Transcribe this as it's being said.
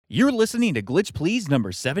You're listening to Glitch Please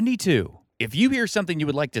number 72. If you hear something you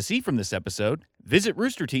would like to see from this episode, visit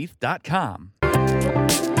roosterteeth.com.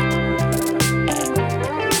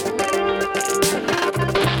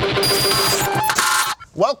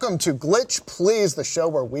 Welcome to Glitch Please, the show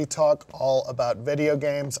where we talk all about video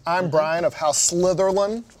games. I'm Brian of House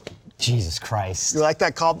Slytherin. Jesus Christ. You like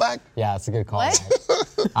that callback? Yeah, it's a good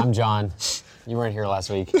callback. I'm John. You weren't here last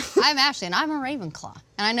week. I'm Ashley, and I'm a Ravenclaw,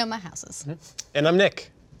 and I know my houses. And I'm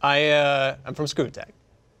Nick. I'm from Screw Attack.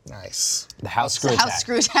 Nice. The House Screw Attack. House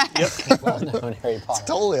Screw Attack. Well known Harry Potter.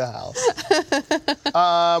 Totally a house.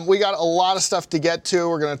 We got a lot of stuff to get to.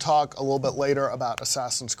 We're going to talk a little bit later about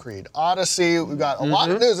Assassin's Creed Odyssey. We've got a lot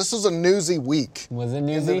of news. This was a newsy week. Was it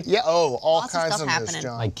newsy? Yeah, all Lots of kinds stuff of news, happening.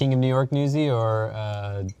 John. Like King of New York newsy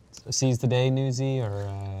or Seize the Day newsy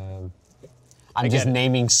or... I'm just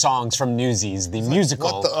naming songs from Newsies, the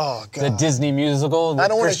musical. Oh, God. The Disney musical with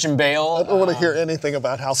Christian Bale. I don't want to hear anything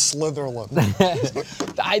about House Slytherin.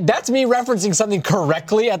 That's me referencing something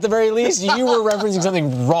correctly at the very least. You were referencing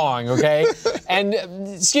something wrong, okay? And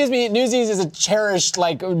excuse me, Newsies is a cherished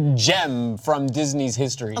gem from Disney's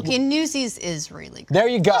history. Okay, Newsies is really great. There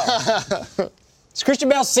you go. It's Christian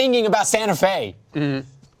Bale singing about Santa Fe. Okay,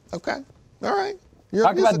 all right.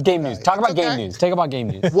 Talk about game news. Talk about game news. Talk about game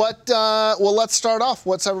news. Well, let's start off.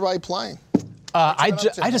 What's everybody playing? I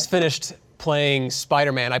just finished playing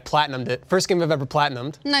Spider-Man. I platinumed it. First game I've ever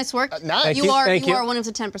platinumed. Nice work. Nice. You are Thank you. one of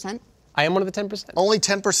the 10%. I am one of the 10%. Only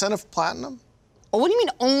 10% of platinum? Oh, what do you mean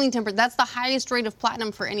only 10%? That's the highest rate of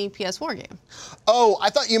platinum for any PS4 game. Oh, I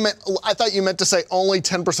thought you meant to say only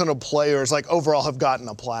 10% of players overall have gotten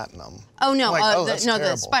a platinum. Oh no, that's the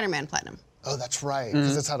terrible. Spider-Man platinum. Oh, that's right,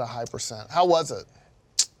 because it's at a high percent. How was it?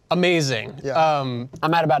 Amazing. Yeah.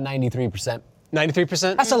 I'm at about 93%.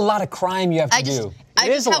 93%? That's a lot of crime you have to do. It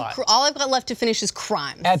is a lot. All I've got left to finish is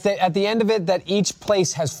crime. At the end of it, that each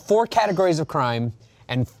place has 4 categories of crime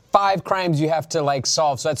and 5 crimes you have to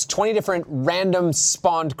solve. So that's 20 different random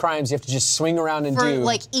spawned crimes you have to just swing around and do.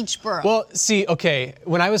 For each borough. Well, see, okay,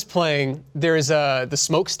 when I was playing, there's the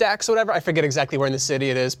smokestacks or whatever. I forget exactly where in the city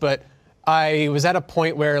it is, but I was at a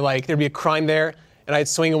point where there'd be a crime there, and I'd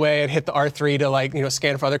swing away, I'd hit the R3 to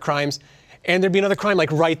scan for other crimes, and there'd be another crime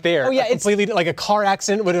right there. Oh yeah, it's completely a car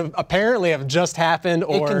accident would have apparently just happened,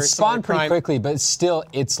 or it can some other spawn pretty crime. quickly, but still,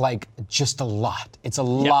 it's just a lot. It's a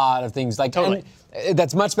lot of things. Totally. And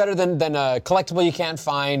that's much better than a collectible you can't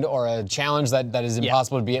find or a challenge that is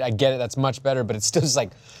impossible to beat. I get it, that's much better, but it's still just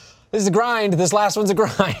this is a grind. This last one's a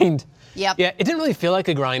grind. Yep. Yeah, it didn't really feel like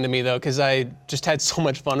a grind to me though, because I just had so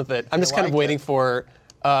much fun with it. I'm just kind of waiting for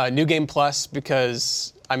New Game Plus,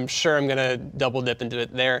 because I'm sure I'm gonna double dip into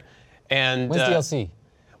it there. And When's DLC?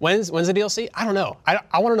 When's the DLC? I don't know.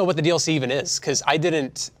 I want to know what the DLC even is, because I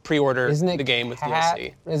didn't pre-order the game with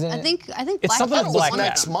DLC. Isn't I it? think It's Black something Cat with was Black one Cat.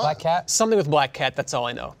 of Next them. month. Black Cat? Something with Black Cat, that's all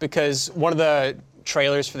I know. Because one of the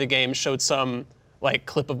trailers for the game showed some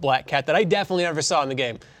clip of Black Cat that I definitely never saw in the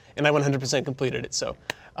game, and I 100% completed it. So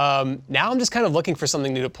now I'm just kind of looking for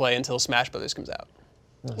something new to play until Smash Brothers comes out.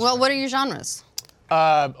 Well, what are your genres?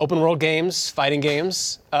 Open world games, fighting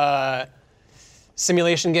games,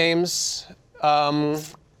 simulation games.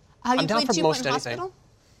 Have you I'm down played for Two most Point anything. Hospital?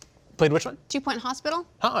 Played which one? 2 Point Hospital?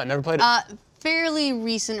 I never played it. Fairly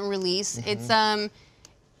recent release.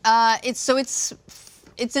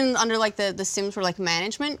 It's in under the Sims for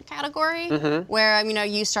management category, where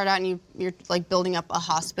you start out and you're building up a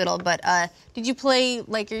hospital. But did you play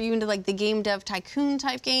are you into the game dev tycoon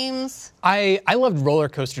type games? I loved Roller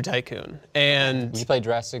Coaster Tycoon, and Did you play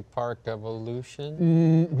Jurassic Park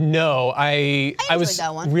Evolution? no, I was enjoyed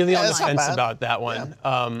that one. really Yeah, on the it's not fence bad. about that one.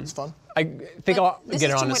 It's fun. I think I'll This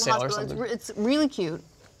get it is on 2 a Point sale or Hospital. something. It's really cute.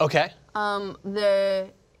 Okay. The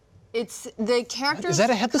characters. Is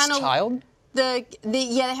that a headless kind of- child? they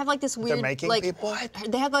have this weird making people?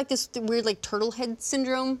 They have this weird turtle head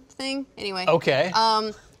syndrome thing. Anyway. Okay.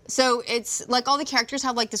 So it's all the characters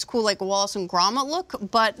have this cool Wallace and Gromit look,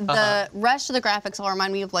 but the rest of the graphics all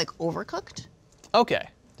remind me of Overcooked. Okay.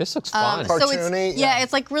 This looks fun. So it's Cartoony,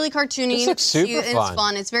 it's really cartoony. This looks and it's super cute, and fun. it's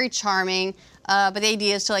fun. It's very charming. But the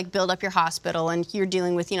idea is to build up your hospital, and you're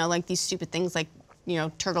dealing with these stupid things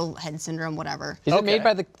turtle head syndrome, whatever. Is it made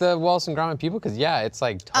Okay. by the Wallace and Gromit people? Because it's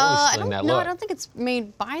totally I stealing that don't know. look. I don't think it's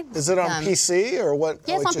made by them. Is it on PC or what?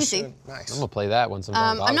 Yeah, it's on just PC. Nice. I'm gonna play that once I'm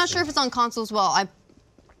done. with I'm not Odyssey. sure if it's on console as well. I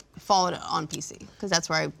followed it on PC because that's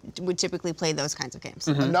where I would typically play those kinds of games.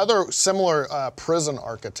 Another similar Prison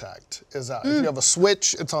Architect is out. If you have a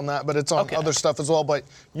Switch, it's on that, but it's on other stuff as well. But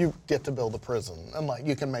you get to build a prison, and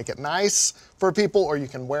you can make it nice for people, or you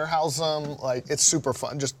can warehouse them. It's super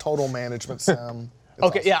fun, just total management sim.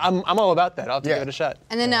 Okay, awesome. yeah, I'm all about that. I'll have to Yeah. give it a shot.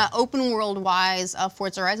 And then open world wise,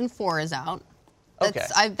 Forza Horizon 4 is out. Okay.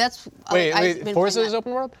 That's Wait, I've been Forza playing is that.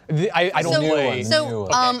 open world? I don't So, play.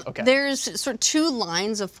 so Okay. there's sort of two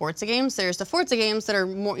lines of Forza games. There's the Forza games that are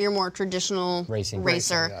your more traditional Racing.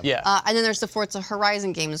 racer. Racing, yeah. And then there's the Forza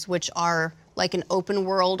Horizon games, which are like an open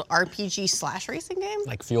world RPG / racing game.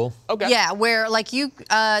 Like Fuel. Okay. Yeah, where like you,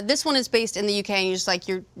 this one is based in the UK, and you just like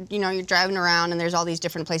you're driving around, and there's all these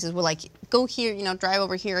different places where like go here, drive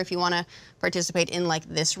over here if you want to participate in like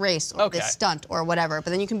this race or Okay. this stunt or whatever. But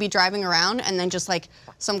then you can be driving around, and then just like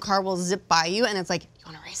some car will zip by you, and it's like you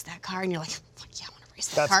want to race that car, and you're like, fuck yeah, I want to race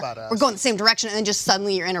that That's car. badass. We're going the same direction, and then just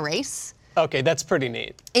suddenly you're in a race. Okay, that's pretty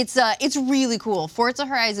neat. It's really cool. Forza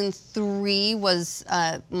Horizon 3 was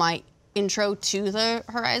my intro to the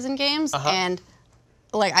Horizon games, and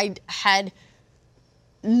like I had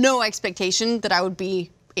no expectation that I would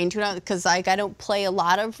be into it because like I don't play a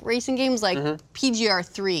lot of racing games. Like PGR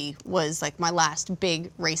 3 was like my last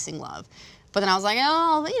big racing love. But then I was like,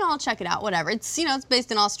 oh, I'll check it out, whatever. It's it's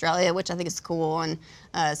based in Australia, which I think is cool, and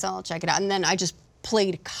so I'll check it out. And then I just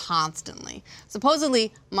played constantly.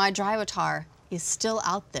 Supposedly, my Drivatar is still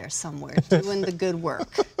out there somewhere doing the good work.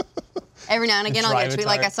 Every now and again, I'll get a tweet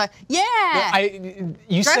like I saw. Yeah,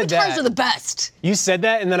 You said Drivatars that. are the best. You said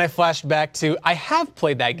that, and then I flashed back to I have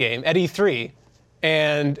played that game at E3,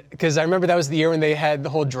 and because I remember that was the year when they had the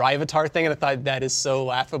whole Drivatar thing, and I thought that is so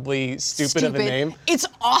laughably stupid of a name. It's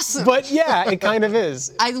awesome. But yeah, it kind of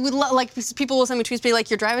is. I would like people will send me tweets be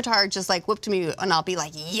like, your Drivatar just like whooped me, and I'll be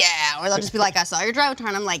like, yeah, or they'll just be like, I saw your Drivatar,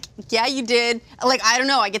 and I'm like, yeah, you did. Like I don't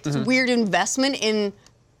know, I get this weird investment in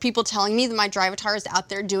people telling me that my Drivatar is out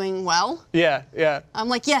there doing well. Yeah, yeah. I'm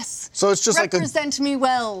like, yes. So it's just like represent me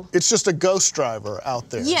well. It's just a ghost driver out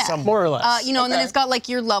there. Yeah. somewhere. More or less. And then Okay. it's got like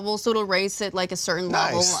your level, so it'll race at like a certain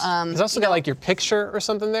Nice. level. It's also got like your picture or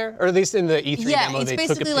something there, or at least in the E3 Yeah, demo it's they took a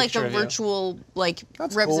basically like picture a of you. virtual like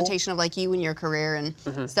That's representation of like you and your career, and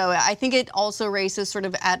so I think it also races sort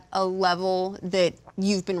of at a level that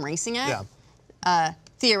you've been racing at. Yeah.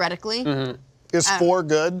 Theoretically, Is 4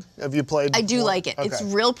 good? Have you played? I do before? like it. It's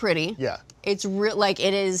Okay. real pretty. Yeah. It's real like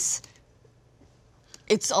it is.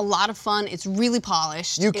 It's a lot of fun. It's really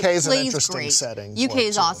polished. UK It is an plays interesting great. setting UK for it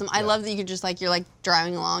is too, awesome. I yeah. love that you could just like you're like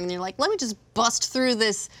driving along and you're like, let me just bust through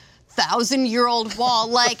this 1,000-year-old wall.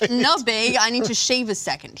 Like, no big. I need to shave a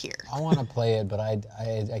second here. I want to play it, but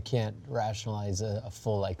I can't rationalize a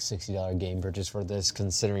full like $60 game purchase for this,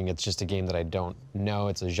 considering it's just a game that I don't know.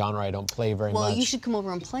 It's a genre I don't play very Well, much. you should come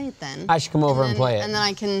over and play it then. I should come over and play it. And then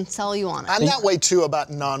I can sell you on it. I'm that way too about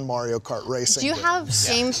non-Mario Kart racing. Do you games.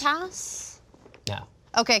 have Game Pass? Yeah.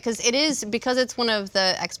 Okay, because it's one of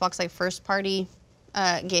the Xbox like first party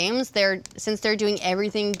games. Since they're doing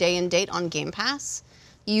everything day and date on Game Pass,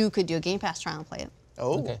 you could do a Game Pass trial and play it.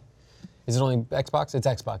 Oh. Okay. Is it only Xbox? It's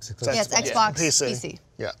Xbox. It's Yeah, it's Xbox. Xbox, PC. PC.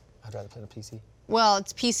 Yeah. I'd rather play the PC. Well,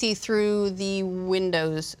 it's PC through the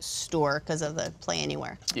Windows Store because of the Play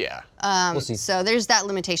Anywhere. Yeah. We'll see. So there's that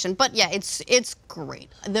limitation, but yeah, it's great.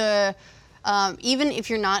 The even if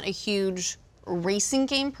you're not a huge racing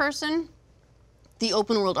game person, the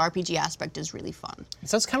open world RPG aspect is really fun. It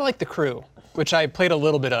sounds kind of like The Crew, which I played a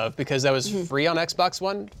little bit of because that was free on Xbox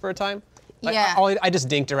One for a time. Yeah. I just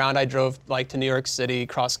dinked around. I drove like to New York City,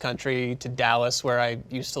 cross country, to Dallas, where I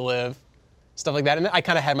used to live, stuff like that. And I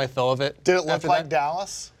kind of had my fill of it. Did it look after like that.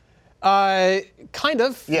 Dallas? Kind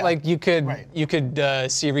of. Yeah. Like you could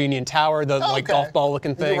Right. see Reunion Tower, the like Okay. golf ball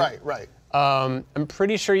looking thing. Right. I'm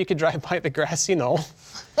pretty sure you could drive by the grassy knoll.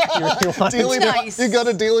 if you really wanted Dealey, to. Nice. You go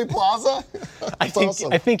to Dealey Plaza? I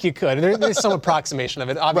think you could. There's some approximation of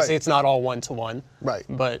it. Obviously, Right. it's not all one-to-one. Right.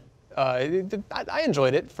 But I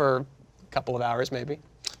enjoyed it for a couple of hours, maybe.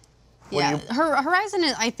 Yeah, Horizon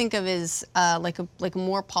I think of as like a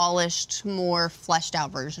more polished, more fleshed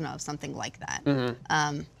out version of something like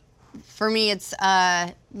that. For me, it's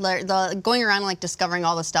the going around and like discovering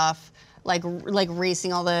all the stuff, like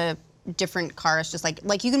racing all the different cars. Just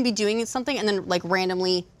like you can be doing something and then like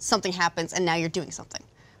randomly something happens and now you're doing something.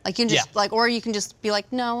 Like you can just or you can just be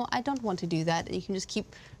like, no, I don't want to do that, and you can just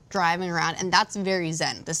keep driving around, and that's very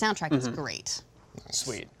zen. The soundtrack is great.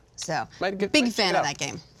 Sweet. So Might big check fan it of out. that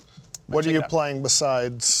game. What are check you it out. playing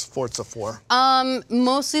besides Forza 4?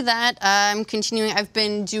 Mostly that. I'm continuing. I've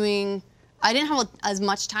been doing. I didn't have as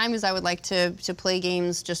much time as I would like to play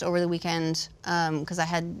games just over the weekend because I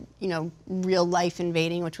had real life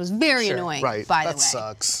invading, which was very annoying. Right. By that the way.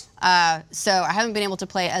 sucks. So I haven't been able to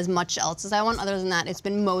play as much else as I want. Other than that, it's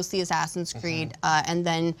been mostly Assassin's Creed, and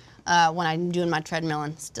then when I'm doing my treadmill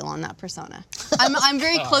and still on that Persona. I'm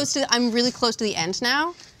very close to. I'm really close to the end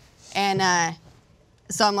now, and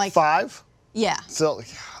so I'm like 5? Yeah. So,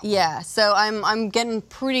 Yeah. So I'm getting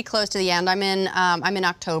pretty close to the end. I'm in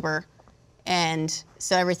October, and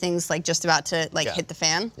so everything's like just about to hit the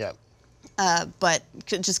fan. yeah. But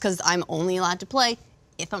just because I'm only allowed to play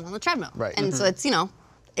if I'm on the treadmill. Right. And so it's,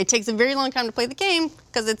 it takes a very long time to play the game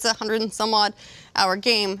because it's 100 and some odd hour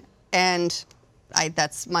game. And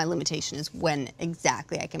that's my limitation, is when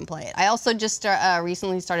exactly I can play it. I also just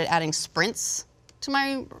recently started adding sprints to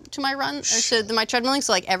my run, or to my treadmilling.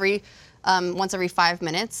 So like once every 5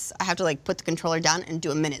 minutes, I have to like put the controller down and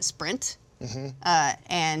do a minute sprint.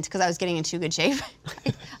 And because I was getting in too good shape,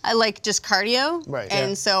 I like just cardio, Right.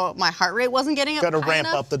 and so my heart rate wasn't getting up. Got to high ramp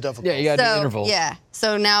enough. up the difficulty. Yeah, you got to do intervals. Yeah,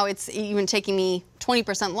 so now it's even taking me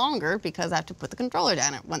 20% longer because I have to put the controller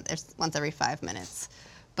down at once every 5 minutes.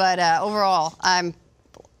 But overall,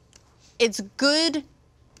 it's good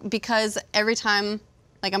because every time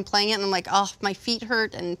like I'm playing it and I'm like, oh, my feet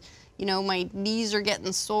hurt and my knees are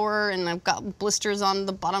getting sore and I've got blisters on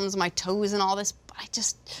the bottoms of my toes and all this,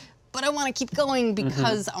 but I want to keep going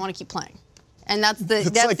because I want to keep playing. And that's the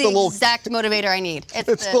exact motivator I need.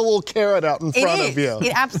 It's the little carrot out in front of you.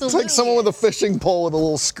 It absolutely It's like someone with a fishing pole with a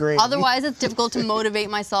little screen. Otherwise, it's difficult to motivate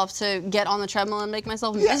myself to get on the treadmill and make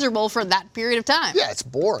myself miserable for that period of time. Yeah, it's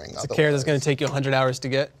boring. A carrot that's going to take you 100 hours to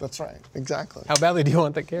get. That's right. Exactly. How badly do you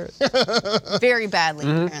want that carrot? Very badly,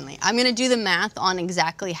 apparently. I'm going to do the math on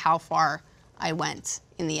exactly how far I went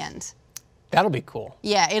in the end. That'll be cool.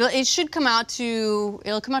 Yeah, it should come out to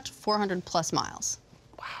 400 plus miles.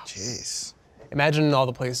 Jeez. Imagine all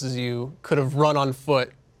the places you could have run on foot.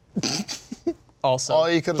 Also, All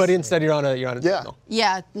you could've but seen. instead you're on a treadmill.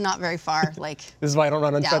 Yeah, not very far. Like This is why I don't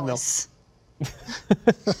run on treadmill. Dallas.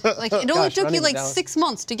 Like it only took running you to like Dallas. 6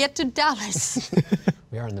 months to get to Dallas.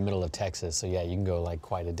 We are in the middle of Texas, so yeah, you can go like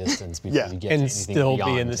quite a distance before Yeah. you get to And anything still be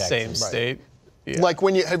beyond in the same Texas. state. Yeah. Like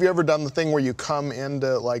have you ever done the thing where you come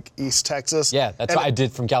into like East Texas? Yeah, that's and what I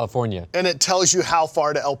did from California. And it tells you how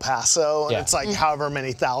far to El Paso, and Yeah. it's like however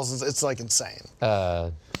many thousands. It's like insane.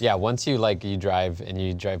 Yeah, once you drive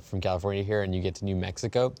from California here and you get to New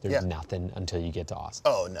Mexico, there's nothing until you get to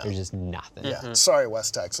Austin. Oh, no. There's just nothing. Yeah. Sorry,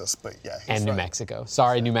 West Texas, but yeah. he's And New right. Mexico.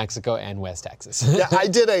 Sorry, New Mexico and West Texas. Yeah, I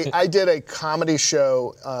did a comedy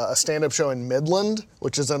show, a stand-up show in Midland,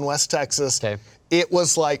 which is in West Texas. Okay. It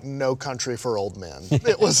was like No Country for Old Men.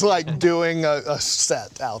 It was like doing a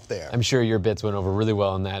set out there. I'm sure your bits went over really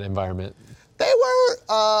well in that environment. They were.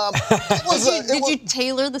 It was. Did you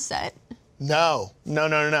tailor the set? No,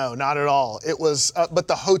 not at all. It was, but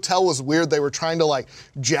the hotel was weird. They were trying to like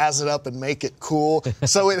jazz it up and make it cool.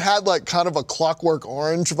 So it had like kind of a Clockwork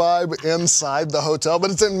Orange vibe inside the hotel,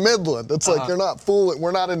 but it's in Midland. It's like, you're not fooling.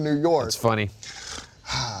 We're not in New York. It's funny.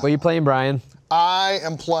 What are you playing, Brian? I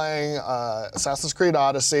am playing Assassin's Creed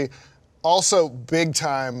Odyssey. Also, big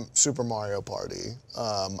time Super Mario Party.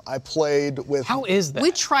 I played with. How is that?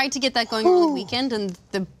 We tried to get that going over the weekend, and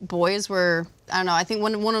the boys were, I don't know, I think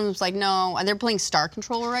one of them was like, no, and they're playing Star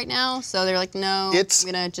Controller right now, so they're like, no, It's-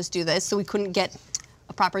 I'm gonna just do this. So we couldn't get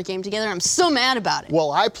a proper game together. I'm so mad about it.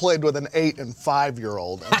 Well, I played with an 8 and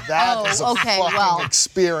 5-year-old, and that is a okay, fucking well.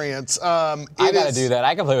 experience. I gotta do that.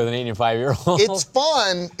 I can play with an 8 and 5-year-old. It's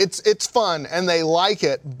fun. It's fun, and they like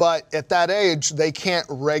it. But at that age, they can't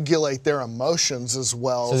regulate their emotions as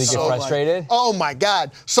well. So they get like, frustrated? oh my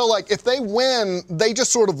God! So like, if they win, they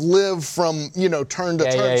just sort of live from turn to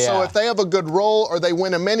turn. So yeah. if they have a good roll or they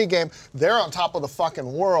win a mini game, they're on top of the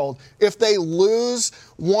fucking world. If they lose,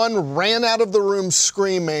 one ran out of the room screaming.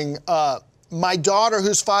 My daughter,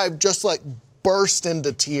 who's 5, just like burst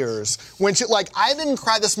into tears when she I didn't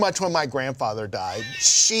cry this much when my grandfather died.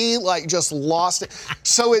 She just lost it.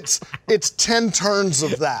 So it's 10 turns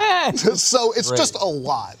of that. So it's just a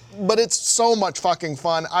lot, but it's so much fucking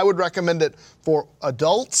fun. I would recommend it for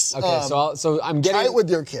adults. Okay, so I'm getting try it with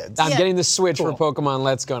your kids. I'm getting the Switch for Pokemon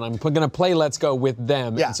Let's Go, and I'm gonna play Let's Go with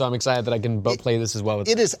them. Yeah. And so I'm excited that I can play this as well with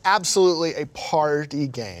them. It is absolutely a party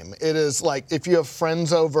game. It is like if you have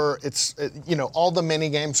friends over, all the mini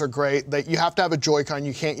games are great. That you have to have a Joy-Con.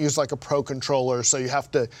 You can't use like a Pro controller, so you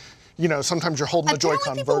have to, sometimes you're holding the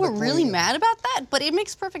Joy-Con Apparently people vertically. were really mad about that, but it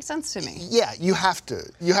makes perfect sense to me. Yeah, you have to.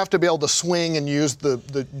 You have to be able to swing and use the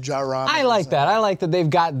gyrometers. I like that. I like that they've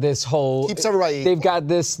got this whole. Keeps everybody They've equal. got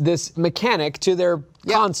this mechanic to their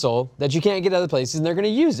console that you can't get other places, and they're going to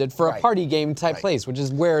use it for a Right. party game type place, which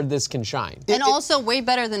is where this can shine. And also way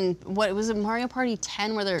better than what was it, Mario Party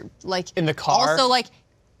 10, where they're like In the car? Also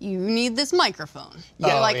you need this microphone. Yeah.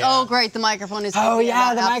 You're like, yeah. oh great, the microphone is. Oh, helping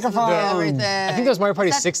yeah, about the absolutely microphone. Everything. I think that was Mario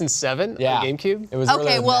Party That- 6 and 7 Yeah. on GameCube. It was Okay,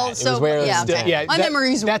 earlier than well, that. It so- was way earlier yeah, than okay. that. Yeah, My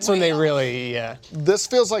memory's that's when way they off. really, This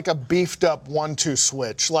feels like a beefed up 1-2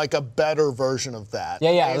 switch, like a better version of that. Yeah,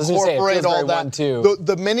 I was gonna say, it feels Incorporate all very that. 1-2.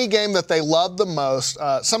 The mini game that they love the most.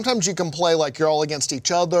 Sometimes you can play like you're all against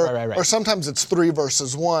each other, Right. or sometimes it's 3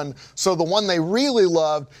 versus 1. So the one they really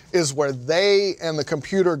loved is where they and the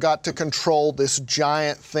computer got to control this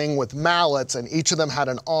giant thing with mallets, and each of them had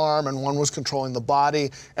an arm, and one was controlling the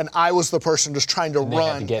body, and I was the person just trying to They run.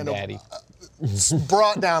 had to get and it Daddy.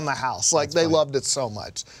 brought down the house. Like they loved it so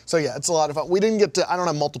much. So yeah, it's a lot of fun. We didn't get to. I don't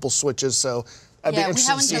have multiple switches, so I'd be Yeah, we interested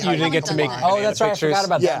to haven't see done- how You didn't get to make. Oh, Oh, that's right. I pictures. forgot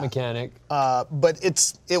about Yeah. that mechanic. But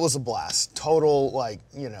it was a blast. Total, like,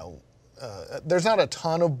 there's not a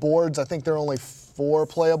ton of boards. I think there are only 4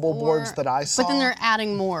 playable boards that I saw. But then they're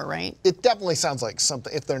adding more, right? It definitely sounds like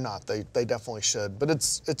something. If they're not, they definitely should. But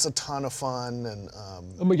it's a ton of fun, and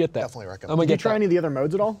I'm gonna get that. definitely recommend. I'm gonna Did you get try that. any of the other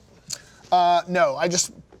modes at all? No, I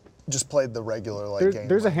just played the regular game.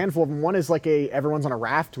 There's a mode. handful of them. One is like everyone's on a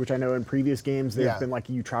raft, which I know in previous games they've Yeah. been like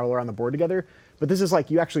you travel around the board together. But this is like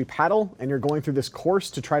you actually paddle and you're going through this course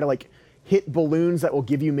to try to like hit balloons that will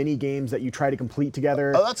give you mini games that you try to complete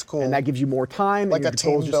together. Oh, that's cool. And that gives you more time. Like and a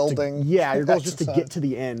your goal team is just to- building yeah, your goal is just to exercise. get to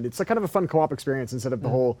the end. It's like kind of a fun co-op experience instead of the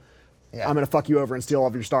whole. Yeah. I'm gonna fuck you over and steal all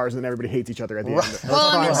of your stars, and then everybody hates each other at the end. Right. Well,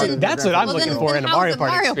 I mean, then- That's what I'm Well, looking then- for then in a how's Mario the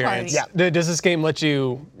Party Mario experience. Party? Yeah. Does this game let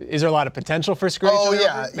you? Is there a lot of potential for screwing Oh each other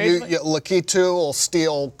yeah, over, basically? Lakitu will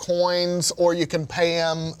steal coins, or you can pay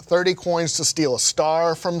him 30 coins to steal a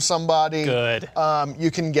star from somebody. Good.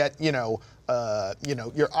 You can get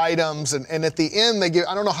your items, and at the end they give.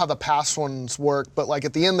 I don't know how the past ones work, but like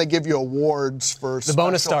at the end they give you awards for The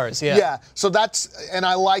bonus stars, yeah. Yeah, so and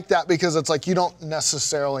I like that because it's like you don't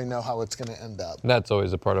necessarily know how it's going to end up. That's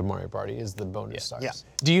always a part of Mario Party is the bonus stars. Yeah.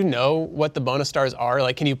 Do you know what the bonus stars are?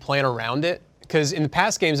 Like, can you plan around it? Because in the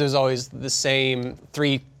past games, there's always the same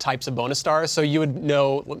 3 types of bonus stars, so you would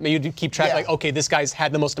know. Maybe you'd keep track. Yeah. Like, okay, this guy's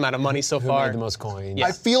had the most amount of money so Who far. made the most coins? Yeah.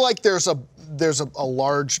 I feel like there's a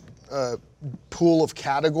large pool of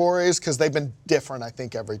categories because they've been different, I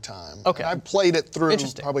think, every time. Okay. And I've played it through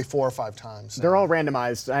Interesting. probably 4 or 5 times. They're all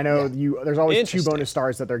randomized. I know there's always 2 Interesting. bonus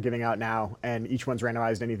stars that they're giving out now, and each one's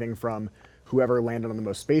randomized anything from whoever landed on the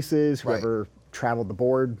most spaces, Right. whoever traveled the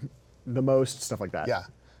board the most, stuff like that. Yeah.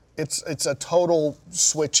 It's a total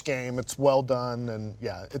Switch game. It's well done, and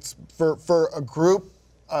yeah, it's for a group,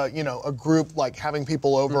 a group like having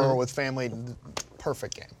people over or with family,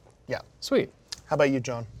 perfect game. Yeah. Sweet. How about you,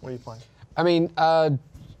 John? What are you playing? I mean,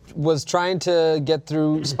 was trying to get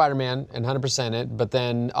through Spider-Man and 100% it, but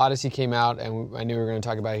then Odyssey came out, and I knew we were going to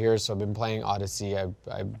talk about it here, so I've been playing Odyssey. I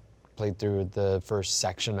played through the first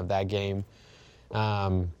section of that game.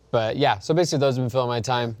 But yeah, so basically those have been filling my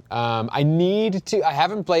time. I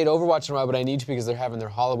haven't played Overwatch in a while, but I need to because they're having their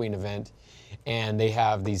Halloween event. And they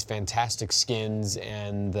have these fantastic skins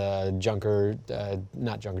and the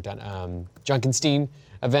Junkenstein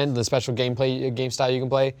event, the special game style you can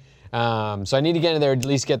play. So I need to get in there at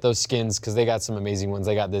least get those skins because they got some amazing ones.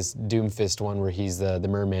 They got this Doomfist one where he's the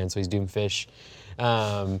merman, so he's Doomfish.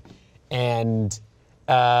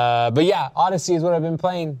 But yeah, Odyssey is what I've been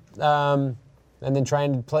playing. And then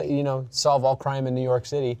trying to play, solve all crime in New York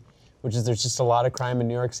City, there's just a lot of crime in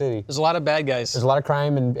New York City. There's a lot of bad guys. There's a lot of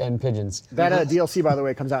crime and pigeons. That DLC, by the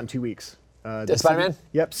way, comes out in 2 weeks. The Spider-Man? City-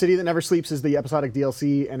 Yep, City That Never Sleeps is the episodic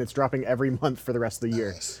DLC, and it's dropping every month for the rest of the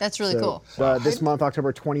year. That's really cool. This month,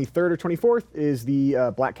 October 23rd or 24th, is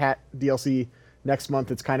the Black Cat DLC. Next month,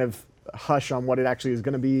 it's kind of hush on what it actually is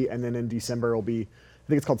going to be, and then in December, it'll be, I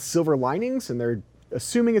think it's called Silver Linings, and they're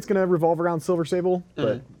assuming it's going to revolve around Silver Sable,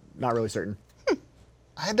 but not really certain.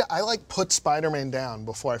 I put Spider-Man down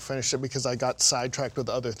before I finished it because I got sidetracked with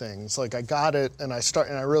other things. Like I got it and I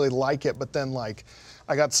really like it, but then I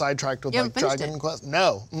got sidetracked with You haven't finished Dragon it? Quest.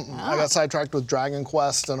 No, I got sidetracked with Dragon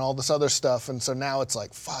Quest and all this other stuff, and so now it's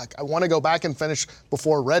like fuck. I want to go back and finish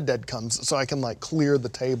before Red Dead comes so I can clear the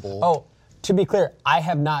table. Oh, to be clear, I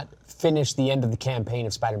have not finished the end of the campaign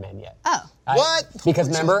of Spider-Man yet. Oh. What? Because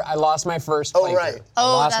remember, I lost my first playthrough. right. I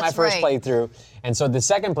Oh, lost my that's first right. playthrough. And so the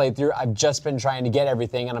second playthrough, I've just been trying to get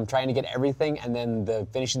everything, and I'm trying to get everything, and then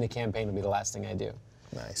finishing the campaign will be the last thing I do.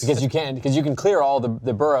 Nice. Because you can clear all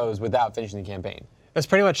the boroughs without finishing the campaign. That's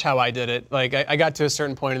pretty much how I did it. I got to a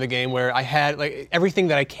certain point in the game where I had everything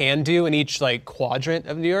that I can do in each quadrant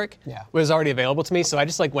of New York Yeah. was already available to me. So I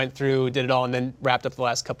just went through, did it all, and then wrapped up the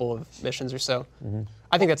last couple of missions or so.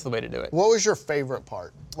 I think that's the way to do it. What was your favorite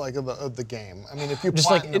part, like of the game? I mean, if you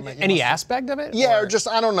Just like platinum it, you any must- aspect of it? Yeah, or just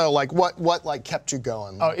I don't know, like what like kept you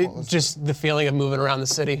going? Oh, Like, what was- just the feeling of moving around the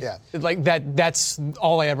city. Yeah. Like that's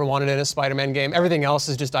all I ever wanted in a Spider-Man game. Everything else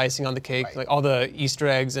is just icing on the cake. Right. Like all the Easter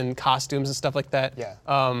eggs and costumes and stuff like that. Yeah.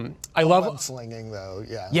 I love. Mudslinging though,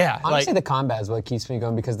 yeah. Yeah. Honestly, like, the combat is what keeps me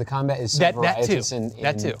going because the combat is so That too. varietous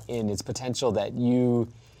in its potential that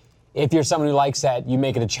if you're someone who likes that, you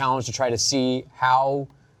make it a challenge to try to see how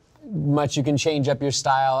much you can change up your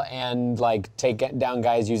style and like take down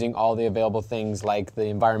guys using all the available things like the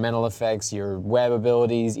environmental effects, your web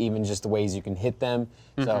abilities, even just the ways you can hit them.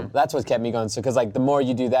 So that's what kept me going. So because like the more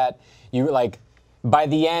you do that, you like by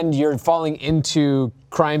the end you're falling into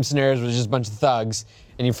crime scenarios with just a bunch of thugs,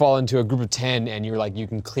 and you fall into a group of 10 and you're like you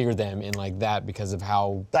can clear them in like that because of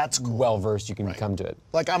how That's cool. well versed you can become to it.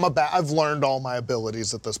 Like I've learned all my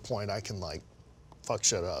abilities at this point. I can like fuck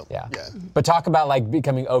shit up. Yeah. Yeah. But talk about like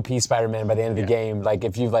becoming OP Spider-Man by the end of the game. Like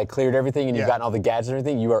if you've like cleared everything and you've Yeah. gotten all the gadgets and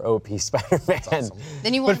everything, you are OP Spider-Man. Awesome.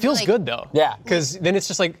 Then you but want it feels like, good though. Yeah. Because then it's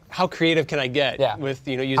just like, how creative can I get Yeah. with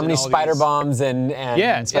using How many all spider these- bombs and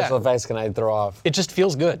Yeah, special yeah. effects can I throw off? It just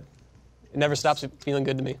feels good. It never stops feeling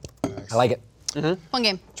good to me. I like it. Fun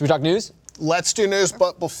game. Should we talk news? Let's do news,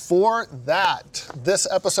 but before that, this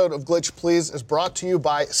episode of Glitch Please is brought to you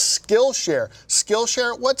by Skillshare.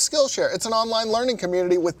 Skillshare? What's Skillshare? It's an online learning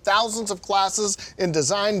community with thousands of classes in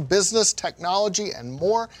design, business, technology, and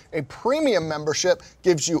more. A premium membership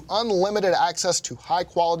gives you unlimited access to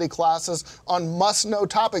high-quality classes on must-know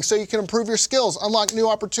topics so you can improve your skills, unlock new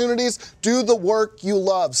opportunities, do the work you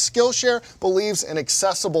love. Skillshare believes in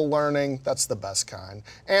accessible learning. That's the best kind.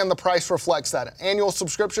 And the price reflects that. Annual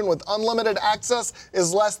subscription with unlimited access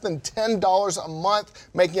is less than $10 a month,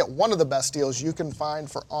 making it one of the best deals you can find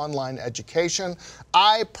for online education.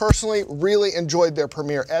 I personally really enjoyed their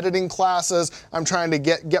premier editing classes. I'm trying to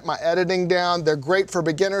get my editing down. They're great for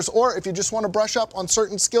beginners, or if you just want to brush up on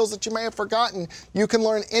certain skills that you may have forgotten, you can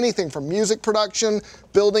learn anything from music production,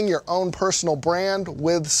 building your own personal brand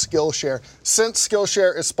with Skillshare. Since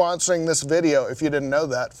Skillshare is sponsoring this video, if you didn't know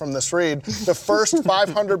that from this read, the first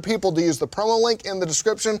 500 people to use the promo link in the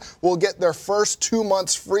description will get their first 2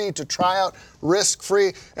 months free to try out risk-free.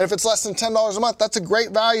 And if it's less than $10 a month, that's a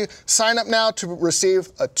great value. Sign up now to receive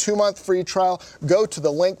a 2-month free trial. Go to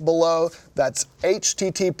the link below. That's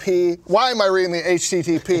HTTP. Why am I reading the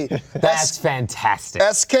HTTP? That's fantastic.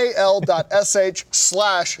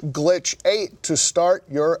 skl.sh/glitch8 to start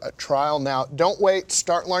your trial now. Don't wait.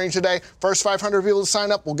 Start learning today. First 500 people to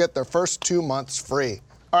sign up will get their first 2 months free.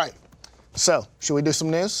 All right. So, should we do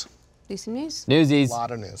some news? Do some news. Newsies. A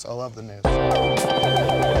lot of news. I love the news.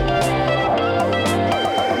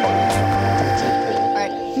 All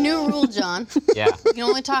right. New rule, John. Yeah. You can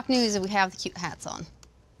only talk news if we have the cute hats on.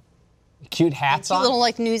 Cute hats Cute on? little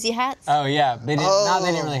like newsy hats. Oh yeah, they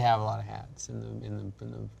didn't really have a lot of hats in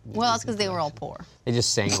the Well, that's because they were all poor. They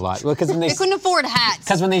just sang a lot. Well, because when They couldn't afford hats.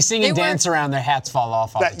 because when they sing and They were- dance around, their hats fall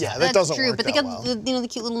off all the time. Yeah, that That's doesn't true, work but they that got well. the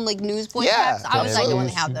cute little like newsboy Yeah, hats. I was like the one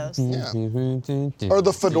that had those. Or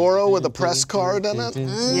the fedora with a press card in it.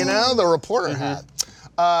 You know, the reporter hat.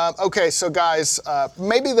 Okay, so guys,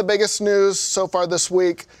 maybe the biggest news so far this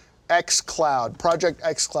week, xCloud. Project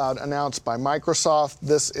xCloud announced by Microsoft.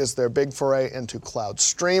 This is their big foray into cloud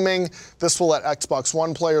streaming. This will let Xbox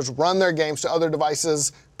One players run their games to other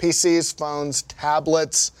devices, PCs, phones,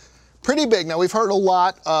 tablets. Pretty big. Now, we've heard a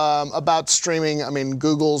lot about streaming. I mean,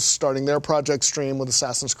 Google's starting their Project Stream with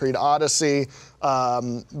Assassin's Creed Odyssey.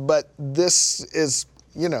 But this is,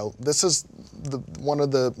 this is one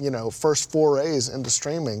of the, first forays into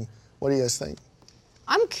streaming. What do you guys think?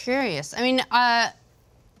 I'm curious. I mean,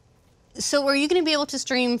 so are you going to be able to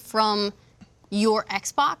stream from your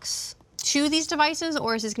Xbox to these devices,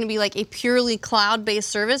 or is this going to be like a purely cloud-based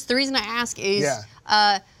service? The reason I ask is,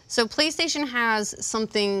 so PlayStation has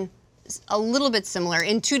something a little bit similar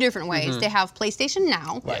in two different ways. They have PlayStation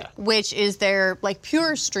Now, which is their like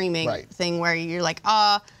pure streaming thing where you're like,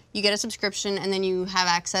 you get a subscription and then you have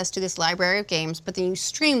access to this library of games, but then you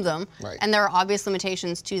stream them. And there are obvious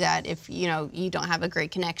limitations to that. If you don't have a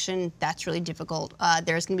great connection, that's really difficult.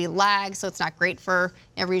 There's going to be lag, so it's not great for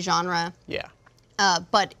every genre. Yeah.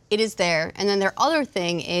 But it is there. And then their other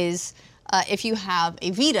thing is if you have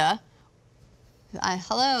a Vita,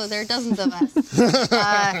 hello, there are dozens of us.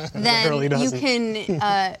 Then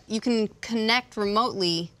you can connect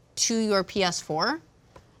remotely to your PS4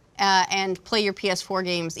 and play your PS4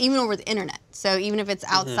 games even over the internet. So even if it's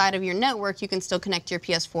outside of your network, you can still connect to your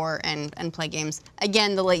PS4 and play games.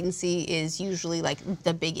 Again, the latency is usually like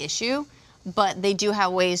the big issue, but they do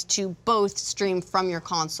have ways to both stream from your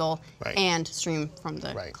console and stream from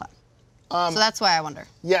the cloud. So that's why I wonder.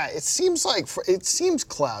 Yeah, it seems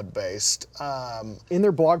cloud-based. In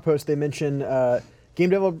their blog post, they mention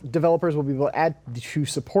developers will be able to add to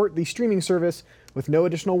support the streaming service with no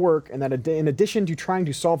additional work, and that in addition to trying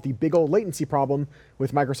to solve the big old latency problem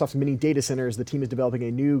with Microsoft's mini data centers, the team is developing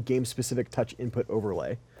a new game-specific touch input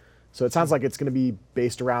overlay. So it sounds like it's going to be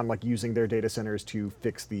based around like using their data centers to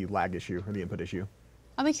fix the lag issue or the input issue.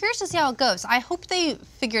 I'll be curious to see how it goes. I hope they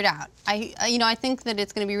figure it out. I think that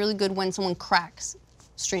it's going to be really good when someone cracks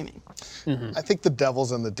streaming. I think the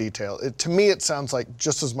devil's in the detail. To me, it sounds like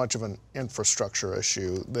just as much of an infrastructure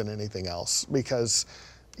issue than anything else, because,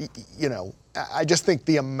 I just think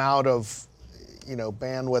the amount of,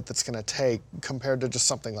 bandwidth it's going to take compared to just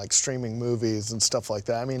something like streaming movies and stuff like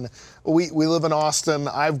that. I mean, we live in Austin.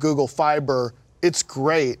 I have Google Fiber. It's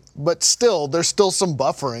great, but still, there's still some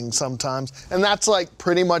buffering sometimes, and that's like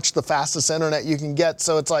pretty much the fastest internet you can get.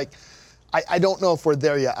 So it's like, I don't know if we're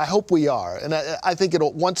there yet. I hope we are, and I think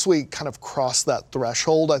once we kind of cross that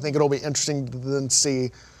threshold, I think it'll be interesting to then see,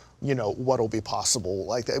 what'll be possible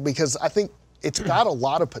like that, because I think it's got a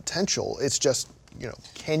lot of potential. It's just,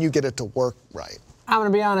 can you get it to work right? I'm gonna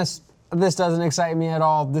be honest. This doesn't excite me at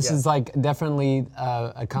all. This is like definitely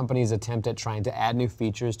a company's attempt at trying to add new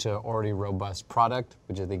features to an already robust product,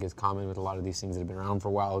 which I think is common with a lot of these things that have been around for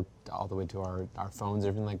a while, all the way to our phones,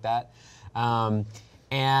 everything like that.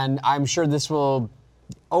 And I'm sure this will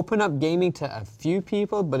open up gaming to a few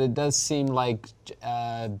people, but it does seem like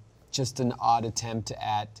just an odd attempt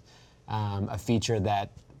at a feature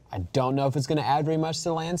that I don't know if it's going to add very much to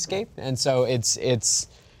the landscape. And so it's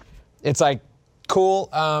like cool.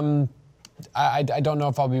 I don't know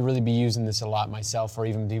if I'll really be using this a lot myself, or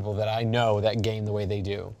even people that I know that game the way they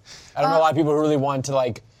do. I don't know a lot of people who really want to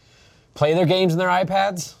like play their games on their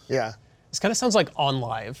iPads. Yeah. This kind of sounds like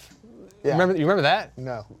OnLive. Yeah. You remember that?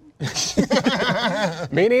 No.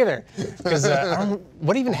 Me neither. Because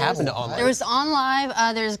what even happened to OnLive? There was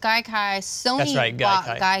OnLive, there's Gaikai, Sony That's right, bought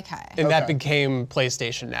Gaikai. Gaikai. And that became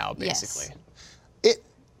PlayStation Now, basically,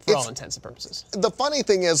 for all intents and purposes. The funny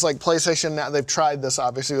thing is, like, PlayStation Now, they've tried this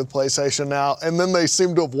obviously with PlayStation Now, and then they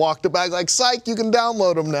seem to have walked it back like, psych, you can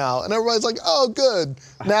download them now. And everybody's like, oh, good.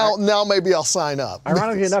 Now maybe I'll sign up.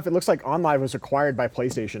 Ironically enough, it looks like OnLive was acquired by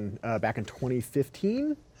PlayStation back in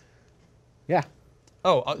 2015. Yeah.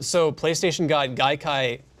 Oh, so PlayStation got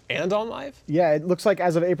Gaikai and OnLive? Yeah, it looks like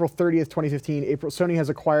as of April 30th, 2015, Sony has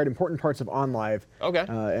acquired important parts of OnLive. Okay.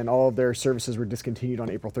 And all of their services were discontinued on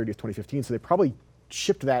April 30th, 2015. So they probably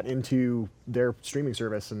shipped that into their streaming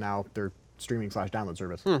service, and now their streaming/download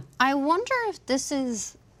service. I wonder if this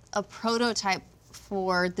is a prototype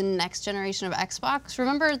for the next generation of Xbox.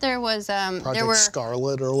 Remember there was Project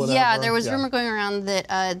Scarlet or whatever. Yeah, there was rumor going around that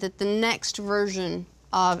that the next version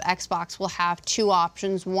of Xbox will have two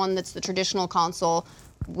options. One that's the traditional console,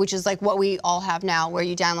 which is like what we all have now, where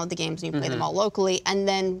you download the games and you play them all locally, and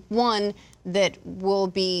then one that will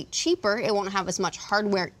be cheaper. It won't have as much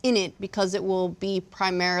hardware in it because it will be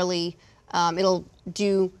primarily, it'll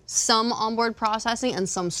do some onboard processing and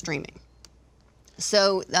some streaming.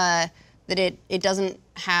 So that it doesn't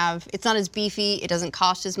have, it's not as beefy, it doesn't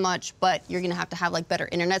cost as much, but you're gonna have to have like better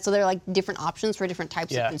internet. So there are like different options for different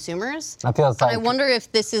types of consumers. I feel it's like, I wonder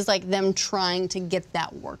if this is like them trying to get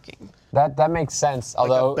that working. that makes sense. Like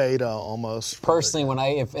Although a beta almost. personally, when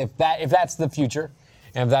if that's the future,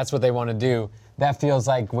 and if that's what they want to do, that feels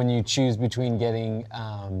like when you choose between getting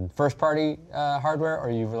first-party hardware, or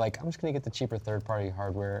you're like, I'm just gonna get the cheaper third-party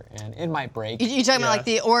hardware, and it might break. You're talking about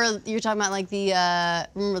like you're talking about like the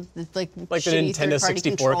remember the, like the shitty Nintendo third-party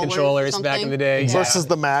 64 controllers or back in the something? day. Versus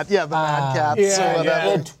the Mad Cats or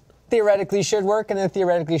whatever. It theoretically should work, and it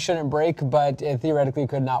theoretically shouldn't break, but it theoretically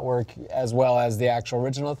could not work as well as the actual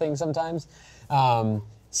original thing sometimes.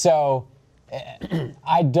 So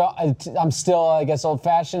I'm still, I guess,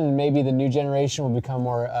 old-fashioned, and maybe the new generation will become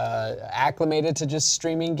more acclimated to just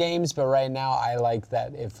streaming games. But right now, I like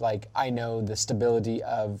that if, like, I know the stability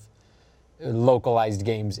of localized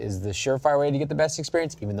games is the surefire way to get the best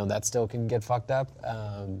experience, even though that still can get fucked up.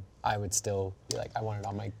 I would still be like, I want it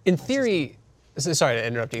on my. In theory, sorry to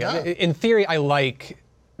interrupt you guys. In theory, I like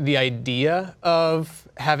the idea of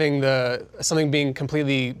having something being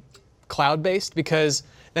completely cloud-based, because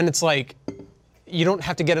then it's like you don't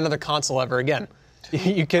have to get another console ever again.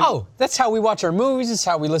 You can. Oh, that's how we watch our movies. It's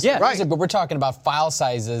how we listen to right. music. But we're talking about file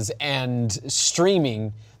sizes and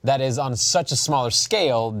streaming that is on such a smaller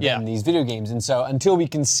scale than these video games. And so until we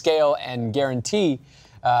can scale and guarantee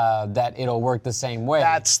that it'll work the same way.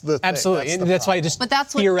 That's the thing. Absolutely, That's and the that's why problem. just But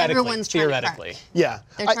that's what everyone's trying to crack. Yeah.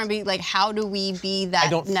 They're trying to be like, how do we be that? I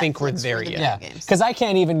don't think we're Netflix there for the yet. video Yeah, games? because I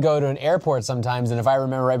can't even go to an airport sometimes, and if I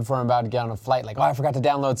remember right before I'm about to get on a flight, like, oh, I forgot to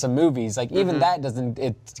download some movies. Like, even that doesn't.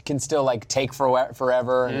 It can still like take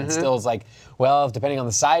forever, and it still is like, well, depending on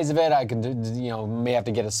the size of it, I can, may have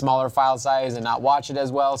to get a smaller file size and not watch it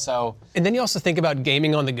as well. So. And then you also think about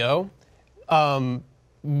gaming on the go.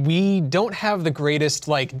 We don't have the greatest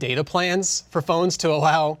like data plans for phones to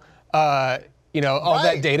allow, all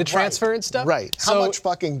that data transfer and stuff. Right. How So, much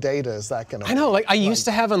fucking data is that going to I know, like I used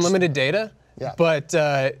to have unlimited data, Yeah. but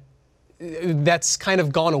that's kind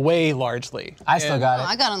of gone away largely. I still got Oh, it.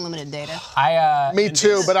 I got unlimited data. Me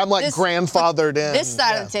too, but I'm like This- grandfathered in. This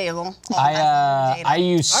side yeah. of the table. all has unlimited I data.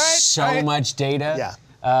 use so all right. much data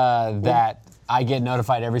Yeah. that I get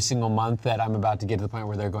notified every single month that I'm about to get to the point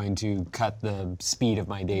where they're going to cut the speed of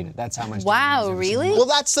my data. That's how much. data I Wow, use every single really? Well,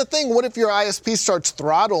 that's the thing. What if your ISP starts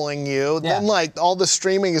throttling you? Then Yeah. like all the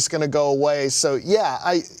streaming is going to go away. So yeah,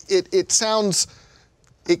 it sounds.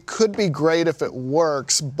 It could be great if it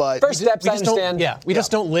works, but First steps, We I just don't, understand. we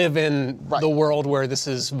just don't live in Right. the world where this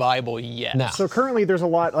is viable yet. No. So currently, there's a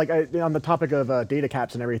lot, on the topic of data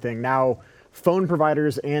caps and everything, now phone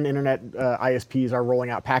providers and internet ISPs are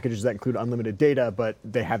rolling out packages that include unlimited data, but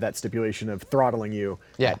they have that stipulation of throttling you.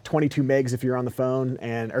 Yeah. at 22 megs if you're on the phone,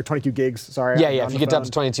 or 22 gigs, sorry. Yeah, on if the you get up to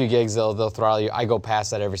phone. 22 gigs, they'll throttle you. I go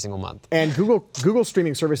past that every single month. And Google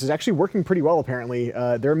streaming service is actually working pretty well, apparently.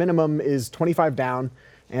 Their minimum is 25 down,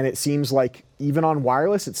 and it seems like even on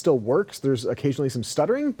wireless, it still works. There's occasionally some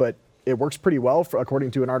stuttering, but it works pretty well,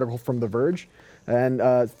 according to an article from The Verge. And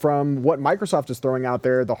from what Microsoft is throwing out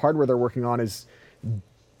there, the hardware they're working on is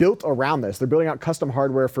built around this. They're building out custom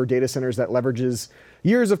hardware for data centers that leverages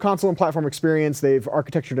years of console and platform experience. They've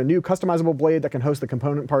architectured a new customizable blade that can host the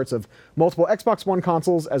component parts of multiple Xbox One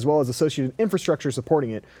consoles, as well as associated infrastructure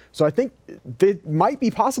supporting it. So I think it might be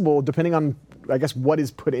possible, depending on, I guess, what is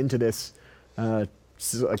put into this like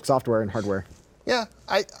software and hardware. yeah,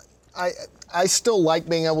 I still like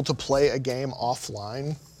being able to play a game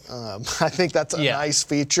offline. I think that's a Yeah. nice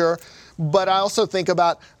feature. But I also think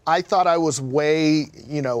about, I thought I was way,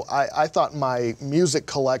 I thought my music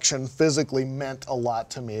collection physically meant a lot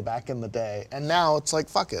to me back in the day. And now it's like,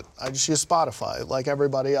 fuck it. I just use Spotify like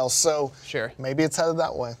everybody else. So Sure. maybe it's headed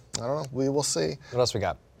that way. I don't know. We will see. What else we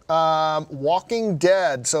got? Walking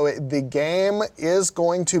Dead. So the game is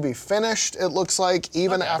going to be finished, it looks like,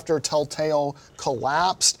 even after Telltale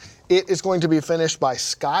collapsed. It is going to be finished by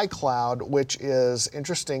SkyCloud, which is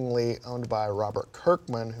interestingly owned by Robert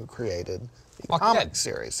Kirkman, who created the Walking comic Dead.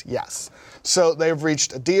 series. Yes. So they've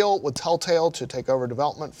reached a deal with Telltale to take over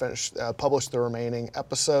development, publish the remaining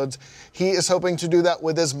episodes. He is hoping to do that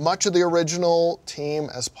with as much of the original team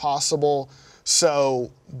as possible. So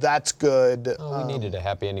that's good. We needed a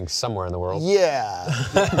happy ending somewhere in the world. Yeah.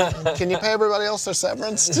 Can you pay everybody else their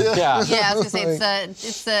severance too? Yeah. Yeah, I was gonna say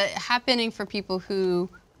it's a happening for people who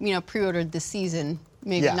pre-ordered this season.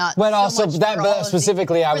 Maybe Yeah. not. But so also much that- for but all of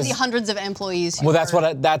specifically, I for was- the hundreds of employees. Who Well, that's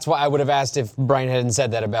are- that's why I would have asked if Brian hadn't said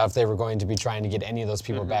that about if they were going to be trying to get any of those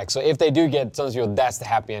people back. So if they do get those people, that's the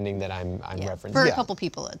happy ending that I'm referencing. for Yeah. a couple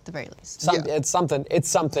people at the very least. It's something. It's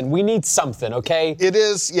something. We need something, okay? It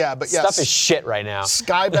is, yeah, but yes. Stuff is shit right now.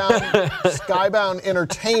 Skybound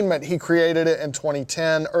Entertainment, he created it in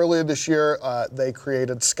 2010. Earlier this year, they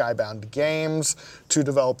created Skybound Games to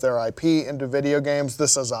develop their IP into video games.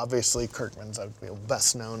 This is obviously Kirkman's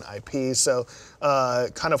best known IP, so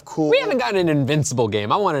kind of cool. We haven't gotten an Invincible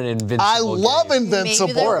game. I want an Invincible I love game.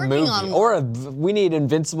 Invincible. they're Or a working movie. on Or we need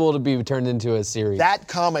Invincible to be turned into a series. That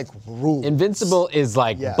comic rules. Invincible is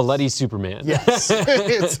like Yes. bloody Superman. Yes,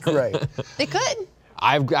 it's great. They could.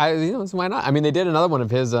 Why not? I mean, they did another one of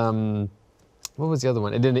his. What was the other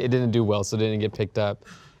one? It didn't do well, so it didn't get picked up.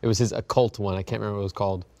 It was his occult one. I can't remember what it was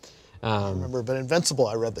called. Remember, but Invincible,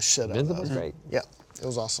 I read the shit out of. Invincible's great. Yeah, it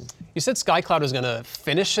was awesome. You said SkyCloud was going to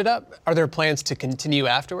finish it up. Are there plans to continue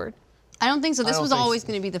afterward? I don't think so. This don't was think always so.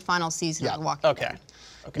 going to be the final season Yeah. of Walking Okay. Dead.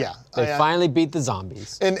 Yeah, They finally beat the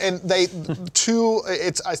zombies. And they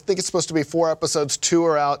I think it's supposed to be 4 episodes. 2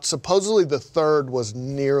 are out. Supposedly the third was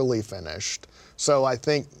nearly finished. So I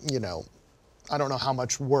think I don't know how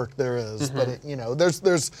much work there is, but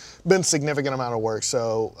there's been significant amount of work.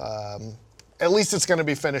 So at least it's going to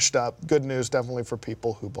be finished up. Good news, definitely for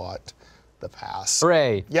people who bought the pass.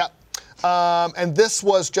 Hooray! Yep. And this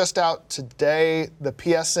was just out today. The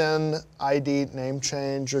PSN ID name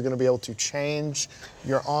change. You're going to be able to change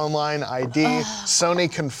your online ID.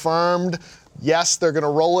 Sony confirmed Yes, they're going to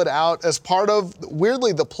roll it out as part of,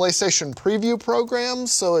 weirdly, the PlayStation Preview program.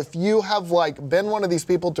 So if you have been one of these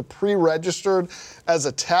people to pre-registered as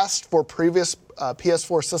a test for previous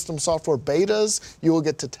PS4 system software betas, you will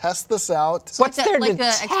get to test this out. What's there like to the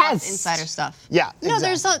test? Xbox Insider stuff. Yeah, No,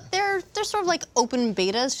 exactly. they're sort of like open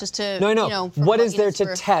betas just to No. for What is there plugins to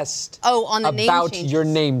for- test Oh, on the name about changes. your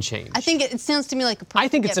name change? I think it sounds to me like a I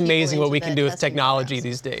think it's get people amazing what into we the can do with testing technology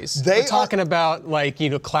programs. these days. They We're talking about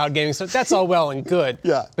cloud gaming stuff. That's all well and good.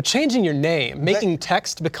 Yeah. But changing your name, making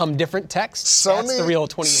text become different text, that's the real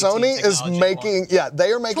 2018 Sony is technology making,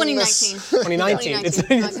 they are making 2019. this. 2019. It's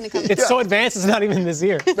not gonna come. It's so advanced, it's not even this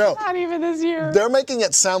year. No. Not even this year. They're making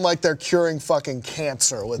it sound like they're curing fucking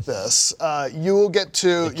cancer with this. You will get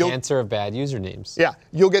to Cancer of bad usernames.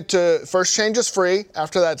 you'll get to first change is free.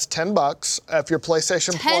 After that, it's $10 if you're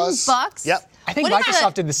PlayStation Plus. $10? Yep. I think What is Microsoft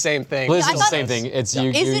that? did the same thing. Blizzard's I the thought- same thing. It's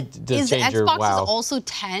you to Is change your Xbox WoW. also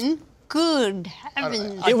 10? Good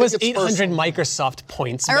heavens. It was think it's 800 personal. Microsoft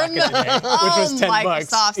points I back in the remember. day, which was $10.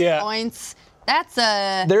 Microsoft's Yeah. points. That's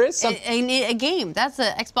a There is some- a game. That's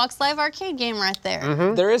a Xbox Live Arcade game right there.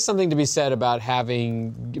 Mm-hmm. There is something to be said about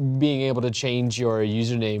being able to change your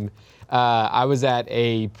username. I was at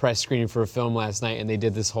a press screening for a film last night, and they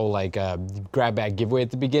did this whole grab bag giveaway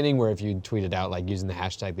at the beginning, where if you tweeted out using the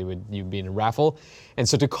hashtag, you'd be in a raffle. And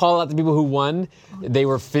so to call out the people who won, they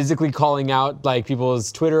were physically calling out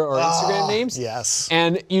people's Twitter or Instagram names. yes.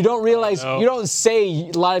 And you don't realize you don't say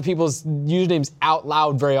a lot of people's usernames out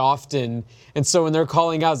loud very often. And so when they're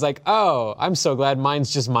calling out, it's like, oh, I'm so glad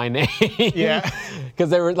mine's just my name. Yeah. Because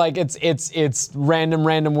they were it's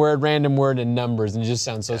random word, and numbers, and it just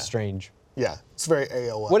sounds so strange. Yeah, it's very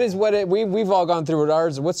AOL. We've all gone through it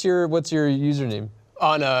ours. What's your username?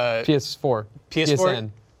 On PS4. PS4,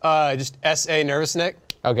 just SA Nervous Neck.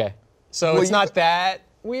 Okay. So Well, it's you- not that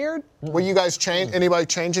weird. Will you guys change? Anybody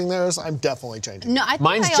changing theirs? I'm definitely changing. No, I think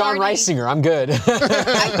Mine's I John already- Reisinger. I'm good.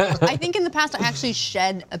 I think in the past I actually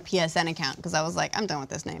shed a PSN account because I was like, I'm done with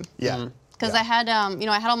this name. Yeah. Because I had,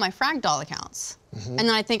 I had all my Fragdoll accounts. And then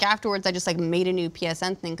I think afterwards I just made a new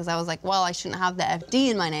PSN thing because I was like, well, I shouldn't have the FD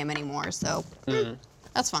in my name anymore, so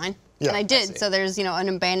that's fine. Yeah, and I I did. So there's, an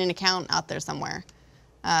abandoned account out there somewhere.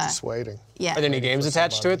 Just waiting. Yeah. Are there any games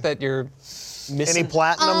attached to it that you're missing? Any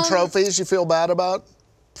platinum trophies you feel bad about?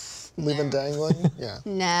 Leaving dangling? Yeah.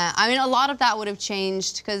 Nah, I mean, a lot of that would have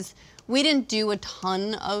changed because we didn't do a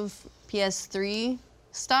ton of PS3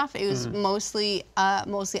 stuff. It was mostly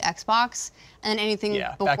Xbox, and anything Yeah,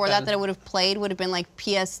 back before that then. that I would have played would have been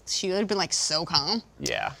PS2. It would have been SOCOM,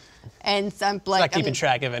 Yeah. and so I'm Not keeping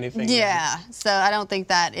track of anything. Yeah, so I don't think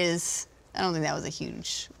that was a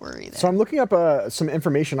huge worry there. So I'm looking up some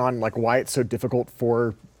information on why it's so difficult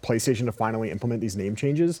for PlayStation to finally implement these name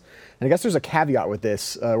changes. And I guess there's a caveat with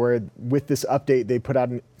this, where with this update, they put out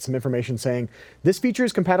some information saying, this feature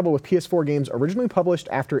is compatible with PS4 games originally published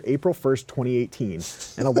after April 1st, 2018,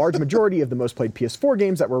 and a large majority of the most played PS4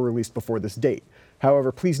 games that were released before this date.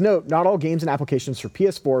 However, please note, not all games and applications for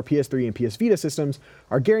PS4, PS3, and PS Vita systems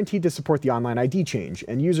are guaranteed to support the online ID change,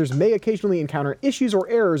 and users may occasionally encounter issues or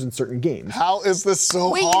errors in certain games. How is this so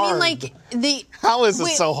Wait, hard? you mean the? How is it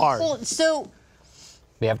wait, so hard? hold- so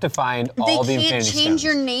They have to find they all the can't Infinity change Stones.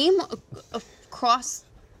 your name across.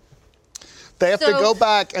 They have to So- go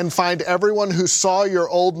back and find everyone who saw your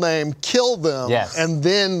old name, kill them, Yes. and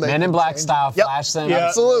then they Men in can Black change- style, Yep. flash them. Yeah.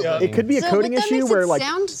 Absolutely. It could be a coding what that issue makes where it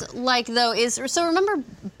sound like though is so remember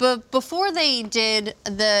before they did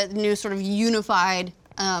the new sort of unified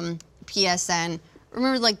PSN.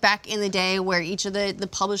 Remember back in the day where each of the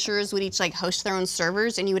publishers would each host their own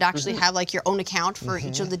servers and you would actually have your own account for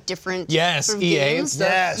each of the different Yes, sort of EA and games. stuff.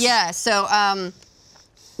 Yes. Yeah. So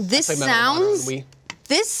this Played Medal of Honor on sounds. Wii.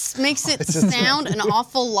 This makes it sound an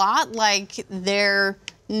awful lot like their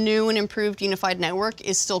new and improved unified network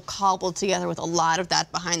is still cobbled together with a lot of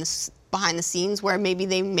that behind the scenes, where maybe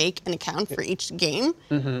they make an account for each game.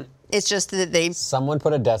 It's just that they Someone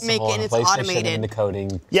put a Make decimal it on and a it's PlayStation automated. in the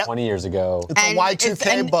coding Yep. 20 years ago. It's a And Y2K it's-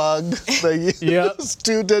 and- bug. They use Yep.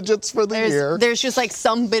 2 digits for the year. there's just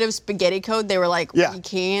some bit of spaghetti code. They were like, Yeah. we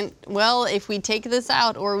can't. Well, if we take this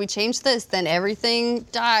out or we change this, then everything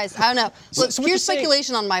dies. I don't know. Look, so what pure you're saying-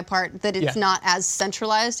 speculation on my part that it's Yeah. not as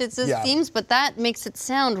centralized as it Yeah. seems, but that makes it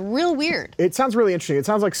sound real weird. It sounds really interesting. It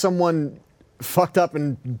sounds like someone fucked up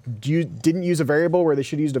and didn't use a variable where they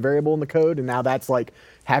should have used a variable in the code, and now that's like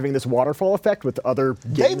having this waterfall effect with other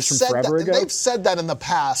games from forever ago. They've said that in the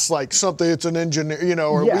past, like something, it's an engineer,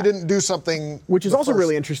 or Yeah. we didn't do something. Which is the also first-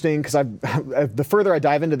 really interesting because the further I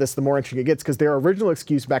dive into this, the more interesting it gets. Because their original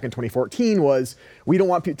excuse back in 2014 was, we don't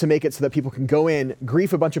want to make it so that people can go in,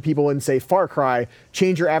 grief a bunch of people and say Far Cry,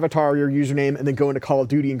 change your avatar, your username, and then go into Call of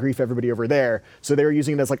Duty and grief everybody over there. So they were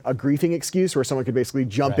using it as like a griefing excuse where someone could basically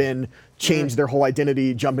jump in, change their whole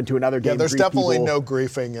identity, jump into another game. Yeah, there's grief definitely people. no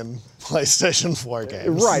griefing in PlayStation 4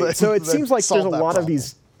 games. Right. So it They seems like there's solved a that lot of problem.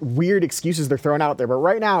 these weird excuses they're throwing out there. But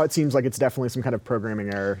right now, it seems like it's definitely some kind of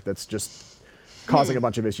programming error that's just causing a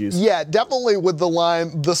bunch of issues. Yeah, definitely with the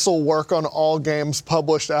line, this will work on all games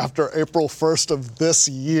published after April 1st of this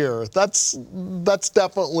year. That's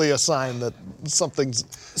definitely a sign that something's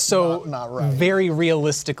So not right. very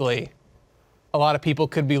realistically, a lot of people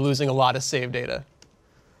could be losing a lot of save data.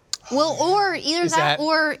 Well, or either Is that,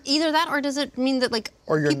 that- or does it mean that like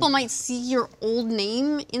Or your- people might see your old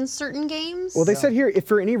name in certain games? Well, they said here, if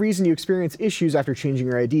for any reason you experience issues after changing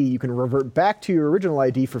your ID, you can revert back to your original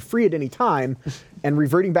ID for free at any time, and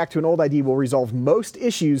reverting back to an old ID will resolve most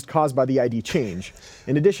issues caused by the ID change.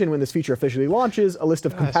 In addition, when this feature officially launches, a list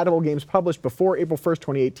of compatible games published before April 1st,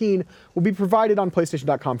 2018 will be provided on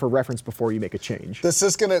PlayStation.com for reference before you make a change. This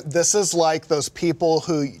is like those people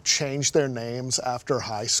who changed their names after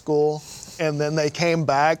high school, and then they came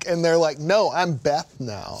back and they're like, no, I'm Beth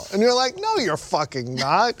now. And you're like, no, you're fucking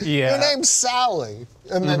not. Yeah. Your name's Sally.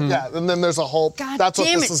 And then, and then there's a whole, God that's what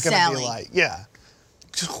damn this it, is going to be Sally. like. Yeah.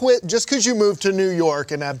 Quit, just because you moved to New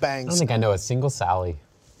York and have I bangs. don't think I know a single Sally.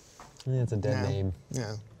 It's a dead name.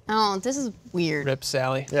 Yeah. Oh, this is weird. Rip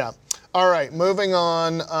Sally. Yeah. All right, moving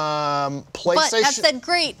on. PlayStation. But that said,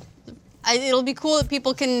 great. It'll be cool that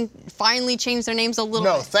people can finally change their names a little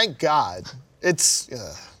No, bit. thank God. It's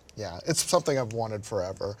it's something I've wanted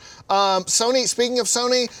forever. Sony. Speaking of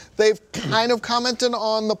Sony, they've kind of commented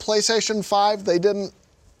on the PlayStation 5. They didn't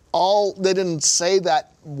say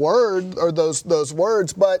that word or those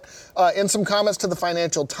words, but in some comments to the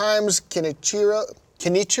Financial Times,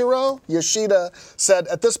 Kenichiro Yoshida said,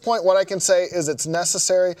 at this point, what I can say is it's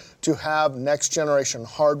necessary to have next generation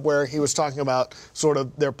hardware. He was talking about sort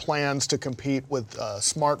of their plans to compete with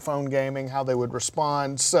smartphone gaming, how they would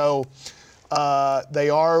respond. So they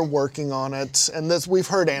are working on it. And this, we've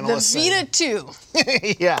heard The analysts say- Vita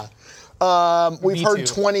 2. yeah. We've Me heard too.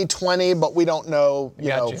 2020, but we don't know,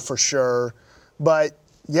 Gotcha. for sure. But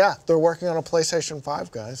yeah, they're working on a PlayStation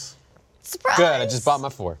 5, guys. Surprise. Good, I just bought my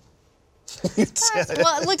 4.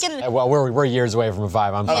 Well, look at it. Well, we're years away from a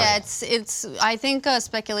 5. I'm Yeah, fine. it's. I think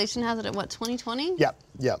speculation has it at what 2020. Yep.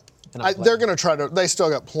 And I'm They're going to try to. They still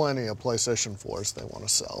got plenty of PlayStation 4s they want to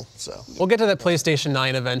sell. So We'll get to that PlayStation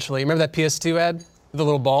 9 eventually. Remember that PS2 ad? The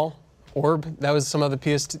little ball? Orb? That was some of the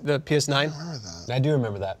PS9? I do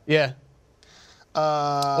remember that. Yeah.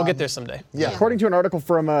 We'll get there someday. yeah. According to an article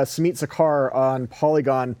from Samit Sakar on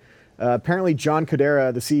Polygon, apparently John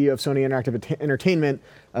Kodera, the CEO of Sony Interactive Entertainment,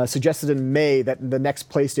 suggested in May that the next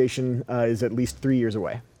PlayStation is at least 3 years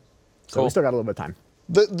away. So we Cool. still got a little bit of time.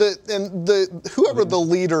 Whoever the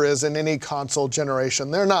leader is in any console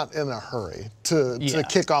generation, they're not in a hurry to Yeah.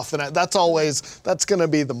 kick off the night. That's going to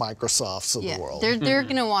be the Microsofts of Yeah, the world. they're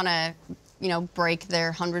gonna want to, break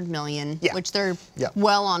their 100 million, Yeah. which they're Yep.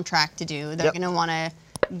 well on track to do. They're Yep. gonna want to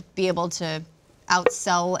be able to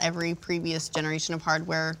outsell every previous generation of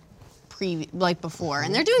hardware, before,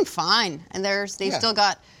 and they're doing fine. And they've Yeah. still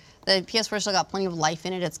got the PS4 still got plenty of life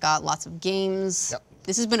in it. It's got lots of games. Yep.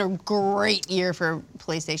 This has been a great year for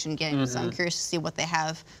PlayStation games. I'm curious to see what they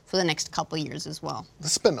have for the next couple years as well.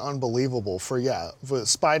 This has been unbelievable for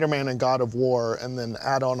Spider-Man and God of War, and then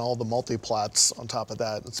add on all the multiplats on top of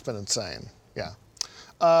that. It's been insane. Yeah.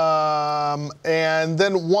 And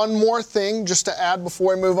then one more thing, just to add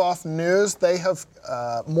before we move off news, they have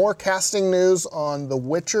more casting news on the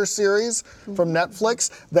Witcher series from Netflix.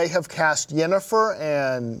 They have cast Yennefer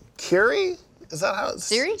and Ciri. Is that how it's?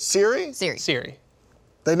 Ciri? Ciri? Siri.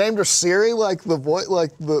 They named her Siri, like the voice,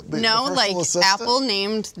 like the No, personal like assistant? Apple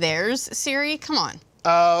named theirs Siri. Come on,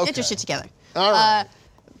 Oh, get your shit together. All right.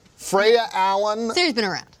 Freya Allen. Siri's been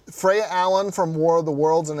around. Freya Allen from War of the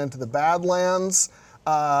Worlds and Into the Badlands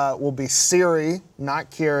will be Ciri,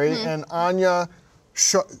 not Kiri, and Anya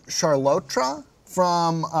Charlotra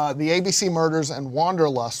from the ABC Murders and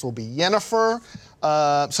Wanderlust will be Yennefer.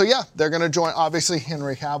 So yeah, they're going to join. Obviously,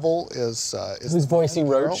 Henry Cavill is Who's voicing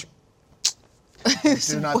Roach? I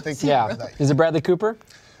do not think he Yeah. would that. Is it Bradley Cooper?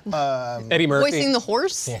 Eddie Murphy. Voicing the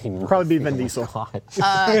horse. Probably be Vin Diesel. God.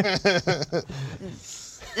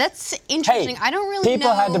 That's interesting. I don't really know.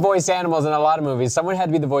 People had to voice animals in a lot of movies. Someone had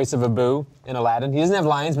to be the voice of Abu in Aladdin. He doesn't have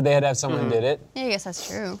lines, but they had to have someone who did it. Yeah, I guess that's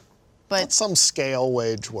true. But Some scale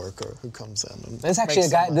wage worker who comes in. And There's actually a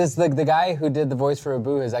makes guy. some money. The guy who did the voice for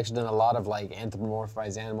Abu has actually done a lot of like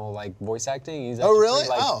anthropomorphized animal like voice acting. He's actually really? pretty,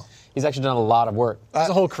 like, Oh. He's actually done a lot of work. There's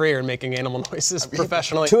a whole career in making animal noises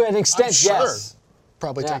professionally. To an extent, I'm sure. yes.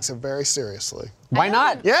 Probably Yeah. takes it very seriously. Why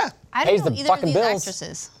not? Yeah. I Pays don't know the either fucking of these bills.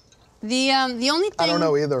 actresses. The only thing I don't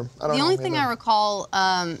know either. I don't the know only thing either. I recall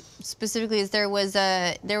specifically is there was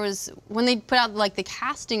when they put out like the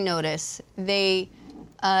casting notice, there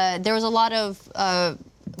was a lot of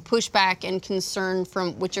pushback and concern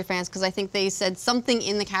from Witcher fans because I think they said something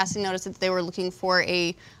in the casting notice that they were looking for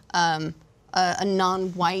a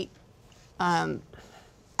non-white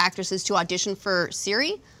actresses to audition for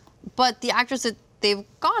Ciri, but the actress that they've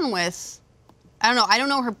gone with, I don't know. I don't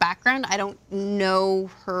know her background. I don't know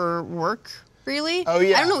her work really. Oh,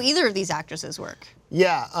 yeah. I don't know either of these actresses' work.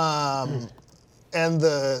 Yeah, and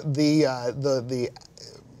the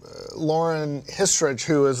Lauren Histridge,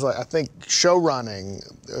 who is I think show running,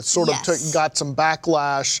 Yes. got some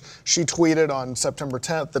backlash. She tweeted on September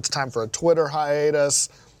 10th, "It's time for a Twitter hiatus,"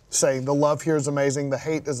 saying the love here is amazing, the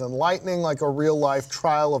hate is enlightening, like a real life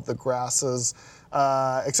trial of the grasses.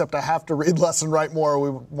 Except I have to read less and write more, or we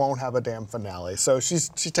won't have a damn finale. So she's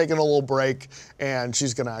taking a little break, and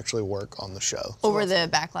she's going to actually work on the show. Over the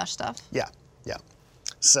backlash stuff. Yeah.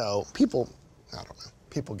 So people, I don't know,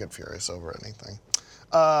 people get furious over anything.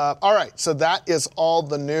 All right, so that is all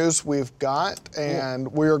the news we've got,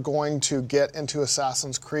 and we're going to get into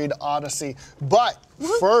Assassin's Creed Odyssey. But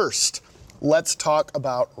first, let's talk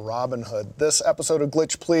about Robinhood. This episode of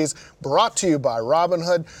Glitch Please brought to you by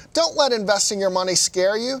Robinhood. Don't let investing your money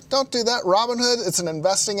scare you. Don't do that. Robinhood, it's an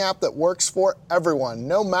investing app that works for everyone,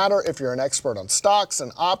 no matter if you're an expert on stocks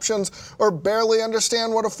and options or barely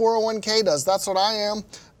understand what a 401k does. That's what I am.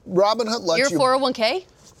 Robinhood lets You're you... 401k?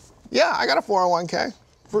 Yeah, I got a 401k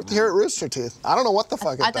here at Rooster Teeth. I don't know what the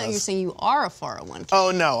fuck it does. I thought you were saying you are a 401k.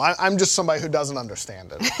 Oh, no, I'm just somebody who doesn't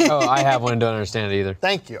understand it. Oh, I have one and don't understand it either.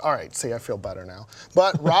 Thank you. All right, see, I feel better now.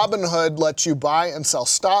 But Robinhood lets you buy and sell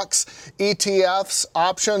stocks, ETFs,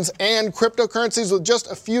 options, and cryptocurrencies with just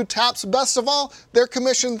a few taps. Best of all, they're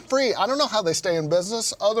commission-free. I don't know how they stay in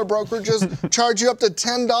business. Other brokerages charge you up to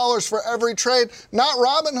 $10 for every trade. Not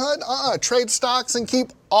Robinhood. Trade stocks and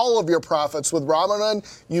keep all of your profits. With Robinhood,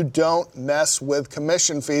 you don't mess with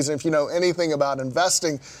commission fees. And if you know anything about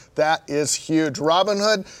investing, that is huge.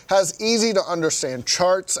 Robinhood has easy to understand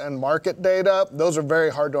charts and market data. Those are very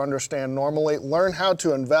hard to understand normally. Learn how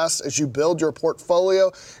to invest as you build your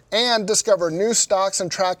portfolio and discover new stocks and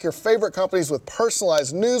track your favorite companies with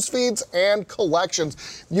personalized news feeds and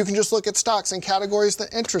collections. You can just look at stocks in categories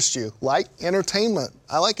that interest you, like entertainment.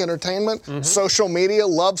 I like entertainment. Social media,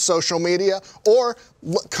 love social media. Or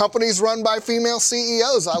companies run by female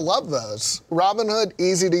CEOs. I love those. Robinhood,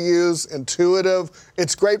 easy to use, intuitive.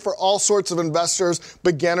 It's great for all sorts of investors,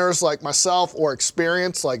 beginners like myself or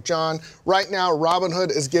experienced like John. Right now,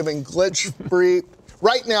 Robinhood is giving Glitch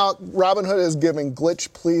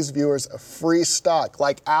Please viewers a free stock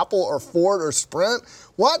like Apple or Ford or Sprint.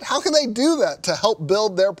 What? How can they do that to help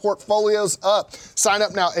build their portfolios up? Sign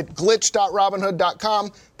up now at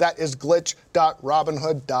glitch.robinhood.com. That is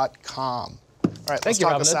glitch.robinhood.com. All right, let's you,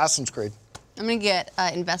 talk Robinhood. Assassin's Creed. I'm going to get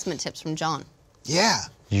investment tips from John. Yeah.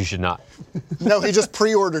 You should not. No, he just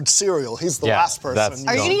pre-ordered cereal. He's the Yeah, last person. that's-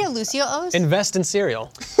 Are you going to get Lucio O's? Invest in cereal.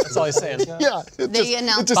 That's all he's saying. Yeah. They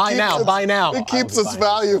announced- Buy now, buy now. It keeps its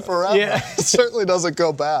value forever. Yeah. It certainly doesn't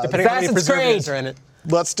go bad. Depending on how many Assassin's preservatives Creed. are in it.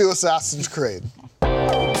 Let's do Assassin's Creed.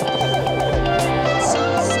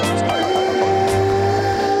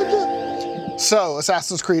 So,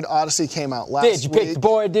 Assassin's Creed Odyssey came out last week. Did you pick the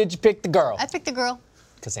boy? Did you pick the girl? I picked the girl.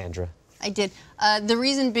 Cassandra. I did. The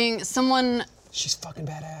reason being, someone. She's fucking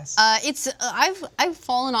badass. I've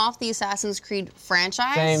fallen off the Assassin's Creed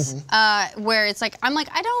franchise. Same. Where it's like I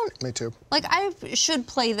don't. Me too. Like I should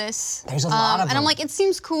play this. There's a lot of and I'm them. like, it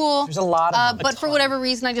seems cool. There's a lot of them. But for whatever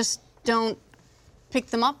reason, I just don't pick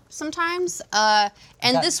them up sometimes.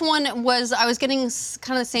 And this one was, I was getting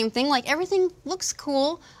kind of the same thing. Like everything looks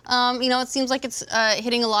cool. It seems like it's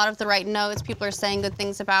hitting a lot of the right notes. People are saying good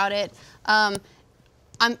things about it.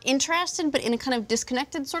 I'm interested, but in a kind of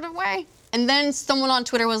disconnected sort of way. And then someone on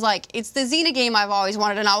Twitter was like, it's the Xena game I've always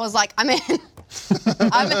wanted. And I was like, I'm in.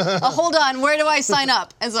 Hold on, where do I sign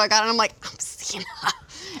up? And so I got it, and I'm like, I'm Xena.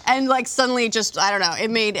 And like suddenly just, I don't know, it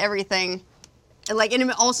made everything, like, and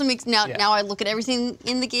it also makes, now I look at everything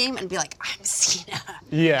in the game and be like, I'm Xena.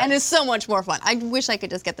 Yeah. And it's so much more fun. I wish I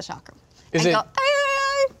could just get the chakra. Is and it- go, "Ay,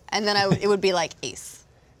 ay, ay," and then it would be like Ace.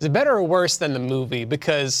 Is it better or worse than the movie?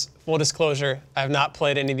 Because, full disclosure, I have not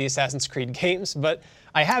played any of the Assassin's Creed games, but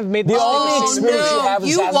I have made the only experience you have with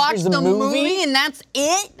You Assassin's watched Creed, the the movie movie? and that's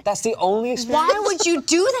it? That's the only experience? Why would you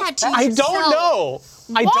do that to I yourself? don't know.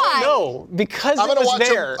 I Why? don't know. Because I'm it gonna was watch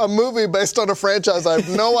there. a movie based on a franchise I have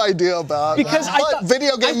no idea about. Because I but thought-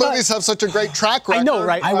 video game I thought- movies have such a great track record. I know,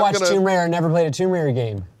 right? I I'm watched gonna- Tomb Raider and never played a Tomb Raider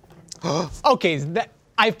game. Okay,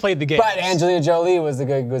 I've played the game. But Angelina Jolie was a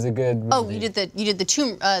good Oh, movie. you did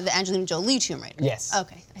the Angelina Jolie Tomb Raider. Yes.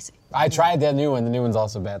 Okay, I see. I tried the new one. The new one's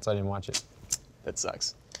also bad, so I didn't watch it. That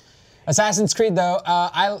sucks. Assassin's Creed, though,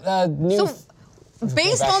 new. So,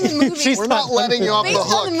 based on the movie, She's We're not letting you off the based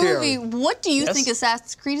hook on the movie, here. what do you Yes? think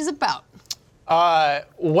Assassin's Creed is about?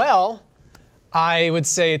 Well, I would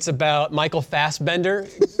say it's about Michael Fassbender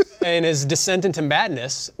and his descent into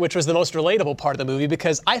madness, which was the most relatable part of the movie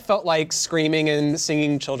because I felt like screaming and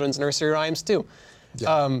singing children's nursery rhymes too.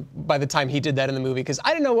 By the time he did that in the movie, because I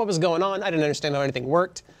didn't know what was going on, I didn't understand how anything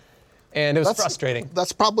worked, and it was frustrating.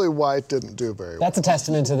 That's probably why it didn't do very well. That's a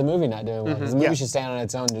testament to the movie not doing well. 'Cause the movie Yeah. should stand on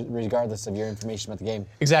its own regardless of your information about the game.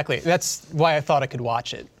 Exactly. That's why I thought I could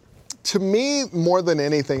watch it. To me, more than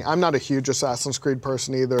anything, I'm not a huge Assassin's Creed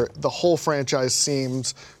person either. The whole franchise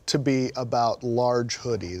seems to be about large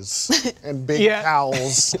hoodies and big Yeah.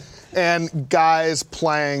 cowls and guys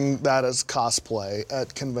playing that as cosplay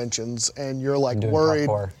at conventions, and you're like doing worried.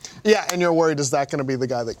 parkour. Yeah, and you're worried, is that going to be the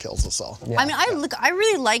guy that kills us all? Yeah. I mean, I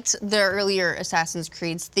really liked the earlier Assassin's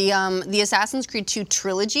Creeds. The Assassin's Creed 2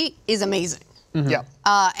 trilogy is amazing. Yeah.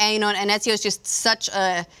 And you know, and Ezio is just such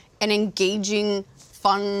an engaging,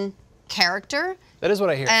 fun character. That is what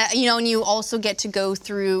I hear. You know, and you also get to go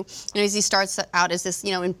through, you know, as he starts out as this,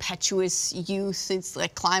 you know, impetuous youth. It's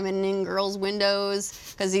like climbing in girls' windows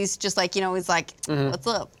because he's just like, you know, he's like, what's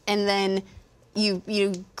up? And then you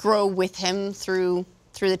grow with him through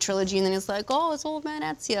the trilogy, and then it's like, oh, it's old man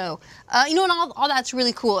Ezio. You know, and all that's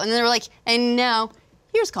really cool. And then they were like, and now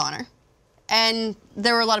here's Connor. And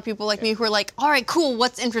there were a lot of people like me who were like, all right, cool,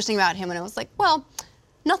 what's interesting about him? And I was like, well,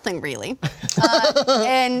 nothing really.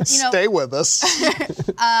 And you know, Stay with us.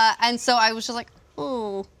 and so I was just like,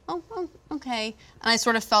 oh, okay. And I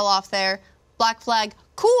sort of fell off there. Black Flag,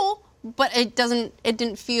 cool, but it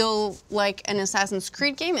didn't feel like an Assassin's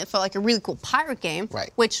Creed game. It felt like a really cool pirate game,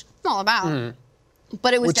 Right. which I'm all about.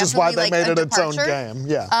 But it was Which is why definitely they like made a it its own departure. game.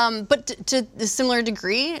 Yeah. But to a similar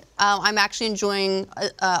degree, I'm actually enjoying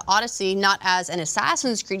Odyssey not as an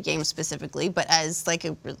Assassin's Creed game specifically, but as like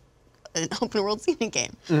an open world scenic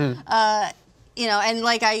game. You know, and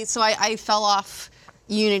like I fell off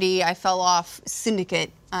Unity, I fell off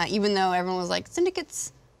Syndicate, even though everyone was like,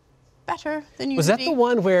 Syndicate's better than Unity. Was that the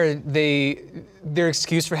one where their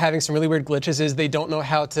excuse for having some really weird glitches is they don't know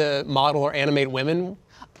how to model or animate women?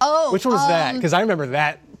 Oh, Which one was that? Because I remember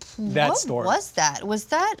that what story. was that? Was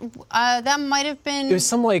that that might have been? It was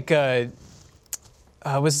some like, was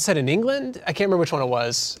it set in England? I can't remember which one it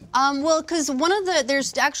was. Well, because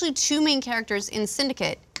there's actually two main characters in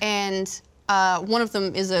Syndicate, and one of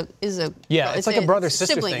them is a Yeah, it's like a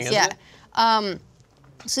brother-sister siblings, thing, isn't yeah. it?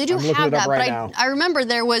 So they do I'm looking have it up that, right but now. I remember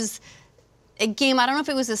there was a game. I don't know if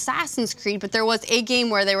it was Assassin's Creed, but there was a game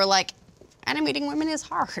where they were like, animating women is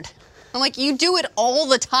hard. I'm like, you do it all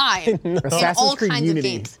the time in all Assassin's Creed kinds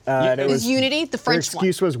Unity. of games. It was Unity, the Their French one.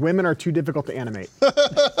 excuse was women are too difficult to animate.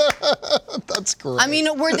 That's great. I mean,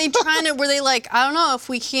 were they like, I don't know, if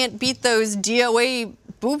we can't beat those DOA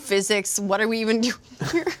boob physics, what are we even doing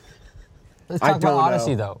here? Let's I talk about don't know.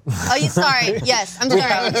 Odyssey, though. Oh, sorry. Yes, I'm sorry.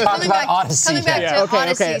 haven't talked about Odyssey coming back yet. to Okay,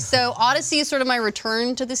 Odyssey. okay. So Odyssey is sort of my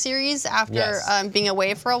return to the series after Yes. being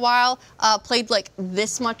away for a while. Played like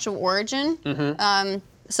this much of Origin.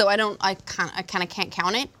 So I kind of can't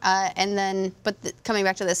count it. And then, coming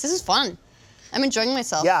back to this is fun. I'm enjoying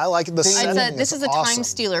myself. yeah, I like the setting. This is a awesome. time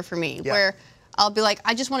stealer for me, Yeah. where I'll be like,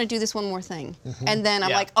 I just want to do this one more thing, and then I'm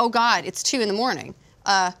Yeah. like, oh God, it's 2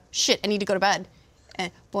 a.m. Shit, I need to go to bed.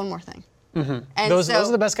 And one more thing. And Those so, are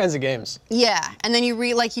the best kinds of games. yeah, and then you're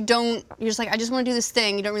just like, I just want to do this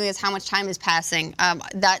thing. You don't realize how much time is passing.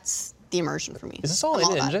 That's the immersion for me. Is this all I'm in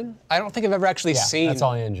about it. engine? I don't think I've ever actually Yeah, seen that's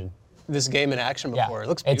all in engine. this game in action Yeah, before. It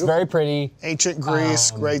looks it's beautiful. very pretty. Ancient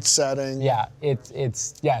Greece, great setting. Yeah,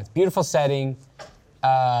 it's beautiful setting.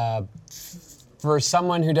 For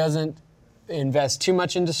someone who doesn't invest too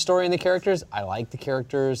much into story and the characters, I like the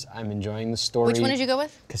characters. I'm enjoying the story. Which one did you go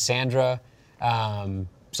with? Cassandra.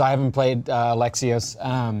 So I haven't played Alexios,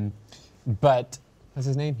 but what's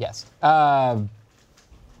his name? Yes.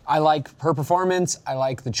 I like her performance. I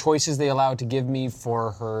like the choices they allow to give me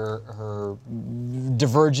for her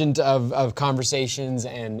divergent of conversations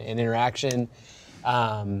and interaction.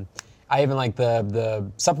 I even like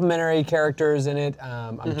the supplementary characters in it.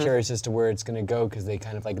 I'm curious as to where it's going to go because they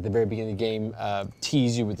kind of like at the very beginning of the game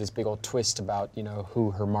tease you with this big old twist about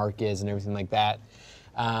who her mark is and everything like that.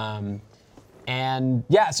 And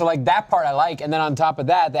yeah, so like that part I like, and then on top of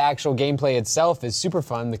that, the actual gameplay itself is super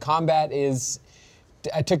fun. The combat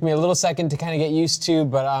it took me a little second to kind of get used to,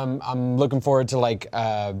 but I'm looking forward to like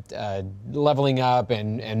leveling up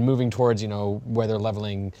and moving towards whether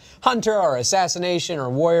leveling hunter or assassination or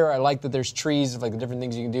warrior. I like that there's trees of like the different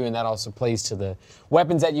things you can do, and that also plays to the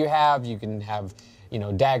weapons that you have. You can have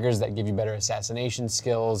daggers that give you better assassination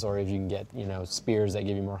skills, or if you can get spears that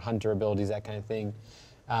give you more hunter abilities, that kind of thing.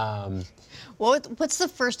 What's the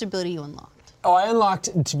first ability you unlocked? Oh, I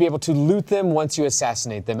unlocked to be able to loot them once you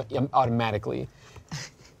assassinate them automatically.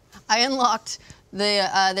 I unlocked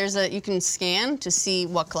you can scan to see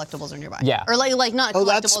what collectibles are nearby. Yeah. Or like not that's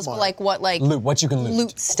collectibles, smart. but like what Loot, what you can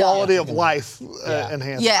loot. stuff. Quality of life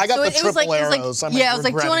enhanced. Yeah, I got so the it was triple like, arrows. I was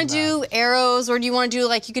like, do you want to do arrows, or do you want to do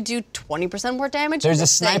like you could do 20% more damage? There's a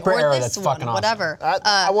this thing, sniper or arrow this that's one, fucking awesome. whatever.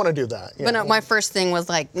 I want to do that. Yeah. But no, my first thing was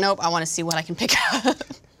like, nope, I want to see what I can pick up.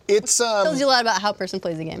 It's Tells you a lot about how a person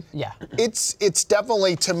plays the game. Yeah. It's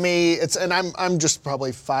definitely, to me, and I'm just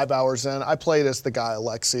probably 5 hours in. I played as the guy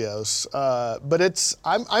Alexios, but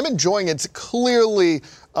I'm enjoying it. It clearly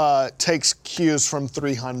takes cues from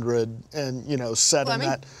 300 and set in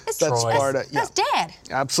that Sparta. That's Dad.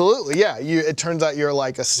 Absolutely, yeah. It turns out you're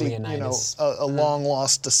like Leonidas. a long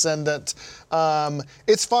lost descendant.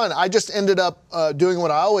 It's fun. I just ended up doing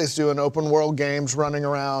what I always do in open world games, running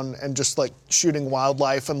around and just like shooting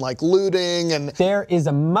wildlife and like looting and. There is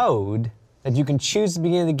a mode that you can choose at the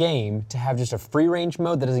beginning of the game to have just a free range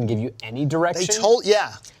mode that doesn't give you any direction.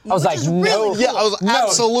 Yeah. I was like, is really no. cool. Yeah, I was No,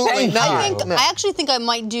 absolutely thank not. you. I actually think I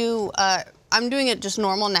might do. I'm doing it just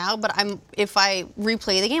normal now, but if I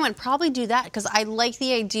replay the game, I'd probably do that because I like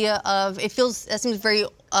the idea of that seems very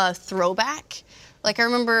throwback. Like I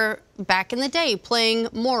remember back in the day playing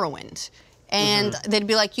Morrowind. And they'd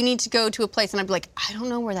be like, you need to go to a place, and I'd be like, I don't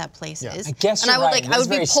know where that place is. I guess and you're I would right. I would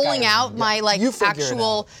be That's pulling very out Skyrim. my You figure it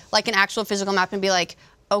actual an actual physical map and be like,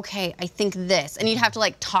 okay, I think this, and you'd have to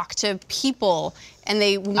like talk to people, and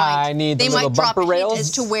they I need the little might drop bumper hints rails.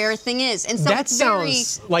 as to where a thing is, and so That it's very,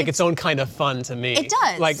 sounds like its own kind of fun to me. It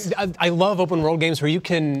does. Like I love open world games where you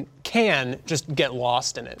can just get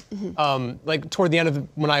lost in it. Like toward the end of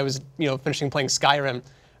when I was finishing playing Skyrim,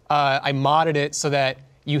 I modded it so that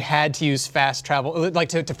you had to use fast travel. Like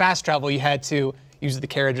to fast travel, you had to use the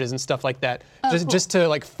carriages and stuff like that, just to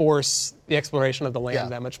like force the exploration of the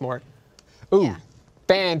land that much more. Ooh. Yeah.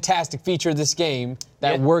 Fantastic feature of this game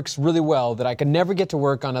that works really well that I could never get to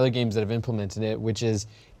work on other games that have implemented it, which is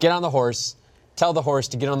get on the horse, tell the horse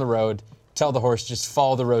to get on the road, tell the horse just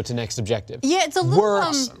follow the road to next objective. Yeah, it's a little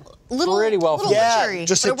Works little pretty well for little me. Yeah, witchery,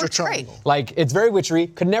 just but hit it your works great. triangle. Like it's very witchery.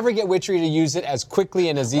 Could never get witchery to use it as quickly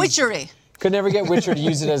and as easy. Witchery. Could never get Witcher to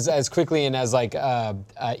use it as quickly and as like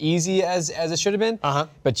easy as it should have been.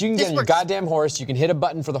 But you can get on your works. goddamn horse. You can hit a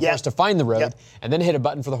button for the horse to find the road, Yep. and then hit a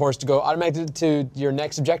button for the horse to go automatically to your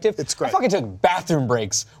next objective. It's great. I fucking took bathroom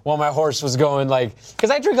breaks while my horse was going because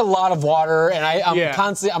I drink a lot of water and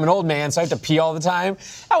I'm an old man, so I have to pee all the time.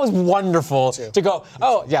 That was wonderful to go.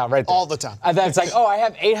 Oh yeah, right there. All the time. And that's like, I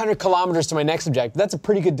have 800 kilometers to my next objective. That's a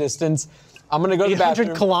pretty good distance. I'm gonna go to the 800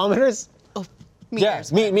 bathroom. kilometers?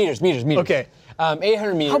 Meters. Yeah, meters. Okay.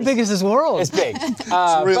 800 meters. How big is this world? It's big.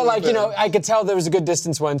 really but like, big. I could tell there was a good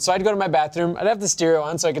distance one. So I'd go to my bathroom. I'd have the stereo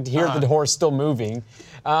on so I could hear the horse still moving.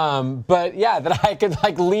 But yeah, that I could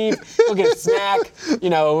like leave, go get a snack,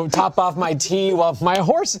 top off my tea while my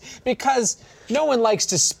horse, because no one likes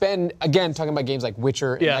to spend, again, talking about games like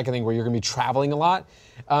Witcher and that kind of thing where you're going to be traveling a lot.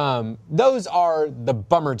 Those are the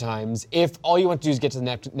bummer times if all you want to do is get to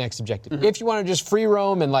the next objective. If you want to just free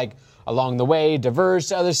roam and like along the way, diverge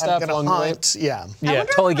to other stuff gonna along the way. hunt. Yeah. I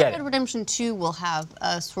wonder totally if get Red it. Dead Redemption 2 will have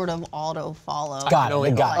a sort of auto follow. Got it.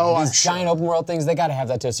 They got it. I'm These sure. giant open world things, they got to have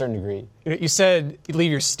that to a certain degree. You said you leave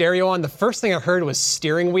your stereo on. The first thing I heard was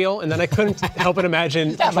steering wheel, and then I couldn't help but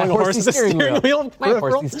imagine Yeah, my throwing a horse horsey with a steering wheel. My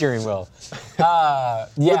horsey steering wheel. Yeah.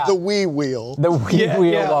 With the Wii wheel. The Wii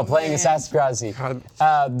wheel yeah. while playing Assassin's Creed Odyssey.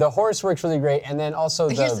 The horse works really great, and then also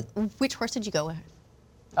Which horse did you go with?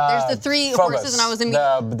 There's the three horses, and I was in.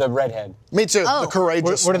 the redhead. Me too. Oh. The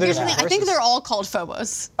courageous. What are the one. Here's the thing, I think they're all called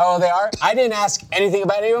Phobos. Oh, they are? I didn't ask anything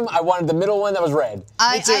about any of them. I wanted the middle one that was red.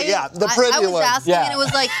 Me too, yeah, the pretty I was one. asking, Yeah. and it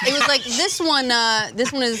was like this one.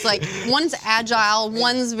 This one is like one's agile,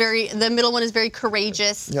 the middle one is very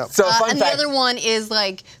courageous. Yep. So, fun and fact- the other one is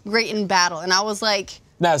like great in battle. And I was like,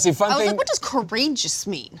 Now, see, fun I was thing. like, what does courageous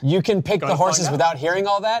mean? You can pick Gonna the horses find out. without hearing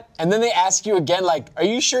all that, and then they ask you again, like, "Are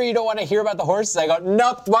you sure you don't want to hear about the horses?" I go,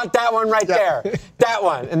 "Nope, want that one right there, that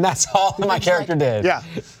one," and that's all my character did. Yeah.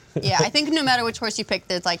 Yeah, I think no matter which horse you pick,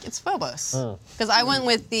 it's like it's Phobos. Because I went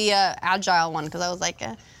with the agile one because I was like,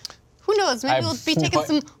 who knows? Maybe I've we'll be taking no-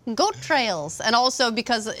 some goat trails, and also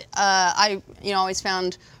because I always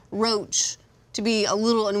found Roach to be a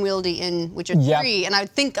little unwieldy in Witcher Yep. 3, and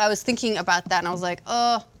I was thinking about that, and I was like,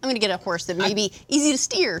 I'm gonna get a horse that may be easy to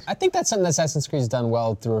steer. I think that's something that Assassin's Creed's done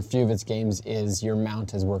well through a few of its games is your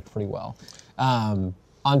mount has worked pretty well. On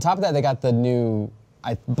top of that, they got the new,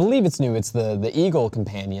 I believe it's new, it's the Eagle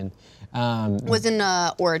Companion. Was in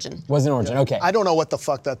Origin. Was in Origin, okay. I don't know what the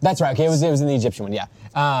fuck that. That's right, okay, it was in the Egyptian one, yeah.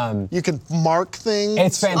 You can mark things.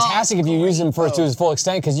 It's fantastic if you use him to his full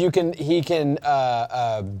extent because he can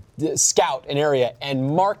scout an area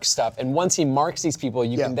and mark stuff. And once he marks these people,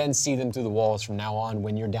 you can then see them through the walls from now on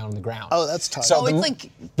when you're down on the ground. Oh, that's tight. So Oh, the, it's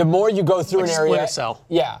like- the more you go through an Like area, Splinter Cell.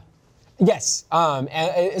 yeah. Yes, and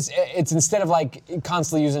it's instead of like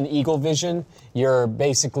constantly using eagle vision, you're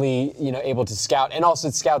basically able to scout, and also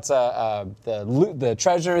it scouts the loot, the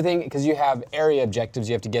treasure, and everything because you have area objectives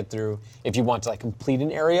you have to get through if you want to like complete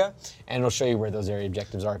an area, and it'll show you where those area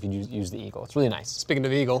objectives are if you use the eagle. It's really nice. Speaking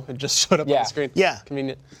of Eagle, it just showed up on Yeah. the screen. Yeah.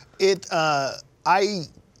 Convenient. I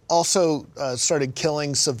also started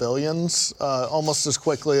killing civilians almost as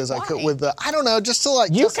quickly as I could Why? with the. I don't know, just to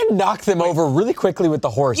like. You just, can knock them over really quickly with the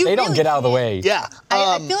horse. You They don't really get out of the can. way. Yeah.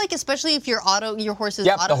 I feel like especially if your horse is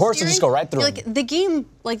Yep, the auto horse will just steering, go right through I feel like the game,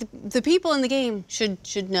 like the people in the game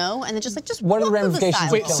should know, and then just What are the walk with ramifications of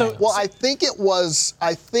style. Wait, killing? so- Well, I think it was.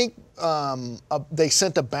 I think they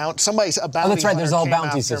sent a bounty. A bounty. that's right, there's a whole hunter came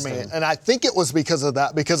bounty after me, system. and I think it was because of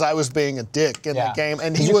that. Because I was being a dick in the game,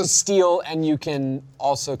 and 'Cause he you can was. steal, and you can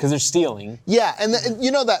also because they're stealing. Yeah, and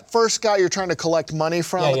that first guy you're trying to collect money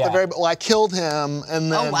from Yeah, at yeah. the very. Well, I killed him,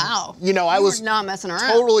 and then. Oh, wow. I You were was not messing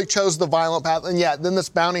around. Totally chose the violent path, and then this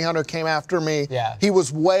bounty hunter came after me. Yeah. He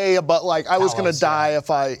was way above. Like I was gonna Talos, die if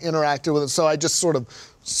I interacted with him, so I just sort of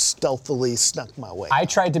stealthily snuck my way. I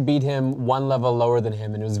tried to beat him one level lower than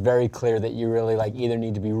him, and it was very clear that you really either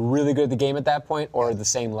need to be really good at the game at that point or the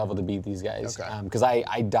same level to beat these guys. Okay. Because I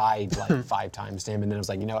died like 5 times to him, and then I was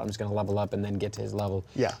like, you know what, I'm just gonna level up and then get to his level.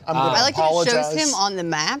 Yeah, I'm gonna I like that it apologize. shows him on the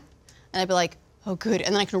map, and I'd be like, oh good,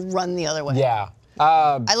 and then I can run the other way. Yeah.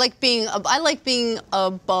 I like being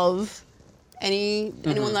above anyone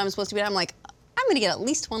that I'm supposed to be. I'm like, I'm gonna get at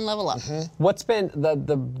least one level up. What's been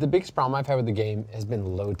the biggest problem I've had with the game has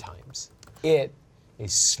been load times. It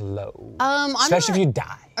is slow. I'm Especially if not- you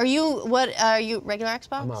die. Are you regular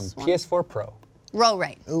Xbox? I'm on One? PS4 Pro.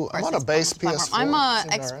 Right. Ooh, I'm on a base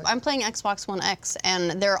PS4. I'm playing Xbox One X,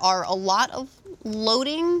 and there are a lot of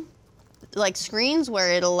loading, like screens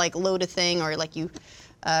where it'll like load a thing, or like you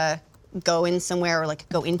go in somewhere, or like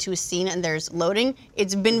go into a scene, and there's loading.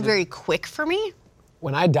 It's been very quick for me.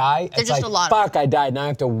 When I die, it's just like, a lot of fuck, I died. Now I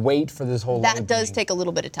have to wait for this whole That load does thing. take a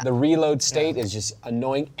little bit of time. The reload state is just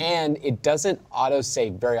annoying, and it doesn't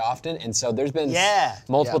auto-save very often, and so there's been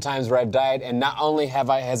multiple times where I've died, and not only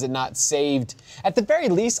has it not saved, at the very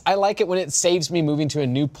least, I like it when it saves me moving to a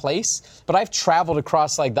new place, but I've traveled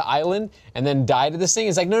across like the island and then died to this thing.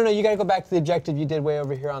 It's like, no, you gotta go back to the objective you did way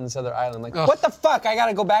over here on this other island. Like, what the fuck? I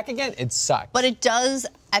gotta go back again? It sucks. But it does,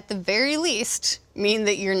 at the very least, mean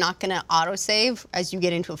that you're not gonna autosave as you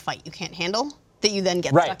get into a fight you can't handle, that you then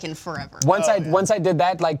get stuck in forever. Once I did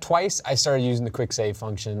that like twice, I started using the quick save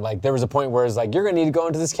function. Like there was a point where it's like, you're gonna need to go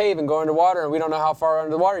into this cave and go underwater, and we don't know how far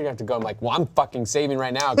under the water you have to go. I'm like, well, I'm fucking saving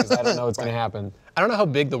right now because I don't know what's gonna happen. I don't know how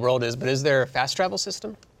big the world is, but is there a fast travel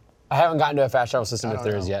system? I haven't gotten to a fast travel system if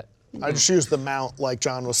there is yet. I just use the mount, like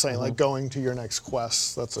John was saying, like going to your next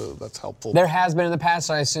quest. That's helpful. There has been in the past,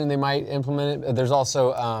 so I assume they might implement it. There's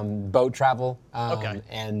also boat travel, Okay.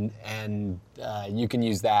 and you can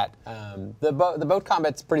use that. The boat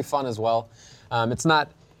combat's pretty fun as well. It's not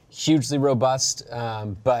hugely robust,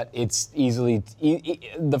 but it's easily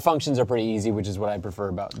the functions are pretty easy, which is what I prefer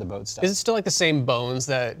about the boat stuff. Is it still like the same bones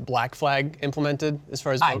that Black Flag implemented as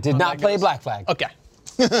far as I boat did not combat play goes? Black Flag. Okay.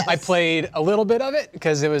 I played a little bit of it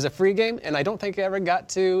because it was a free game, and I don't think I ever got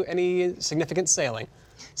to any significant sailing.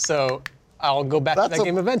 So I'll go back to that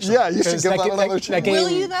game eventually. Yeah, you should 'cause give that another that chance. game, Will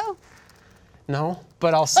you though? No,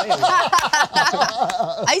 but I'll say it.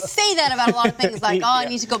 I say that about a lot of things, like, oh, I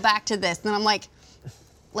need to go back to this. And then I'm like,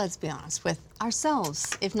 let's be honest with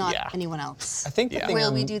ourselves, if not anyone else. I think the thing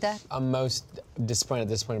Will we do that? I'm most disappointed at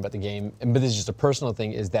this point about the game, but this is just a personal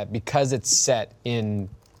thing, is that because it's set in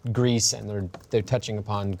Greece, and they're touching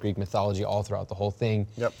upon Greek mythology all throughout the whole thing.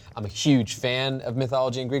 Yep. I'm a huge fan of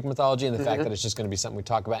mythology and Greek mythology, and the fact that it's just going to be something we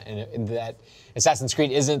talk about, and that Assassin's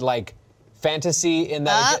Creed isn't like fantasy in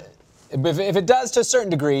that. If it does to a certain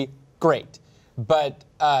degree, great. But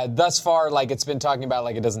thus far, like it's been talking about,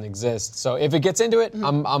 like it doesn't exist. So if it gets into it,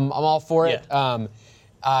 I'm all for it. Yeah.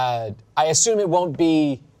 I assume it won't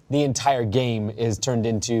be the entire game is turned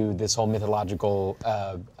into this whole mythological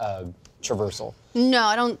traversal, No,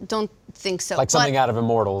 I don't think so. like something But, out of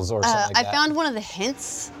Immortals or something like I that. found one of the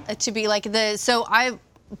hints to be like so I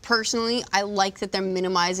personally, I like that they're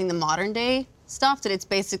minimizing the modern day stuff, that it's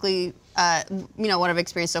basically, what I've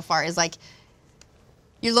experienced so far is like,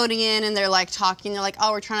 you're loading in and they're like talking, they're like,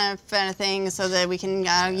 oh, we're trying to find a thing so that we can,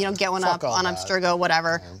 get one Fuck up all on that. Abstergo,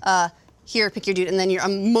 whatever. Here, pick your dude, and then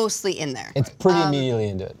I'm mostly in there. It's pretty immediately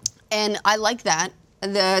into it. And I like that.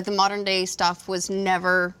 The modern day stuff was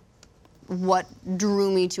never what drew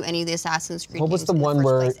me to any of the Assassin's Creed What was games the in one the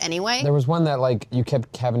first where place anyway. there was one that like you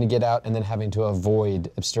kept having to get out and then having to avoid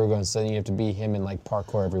Abstergo, and so then you have to be him and like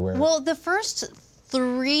parkour everywhere. Well, the first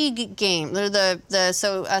 3 games,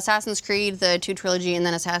 so Assassin's Creed, the 2 trilogy, and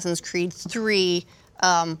then Assassin's Creed 3,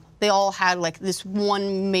 they all had like this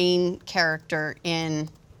one main character in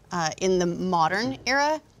the modern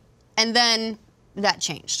era, and then that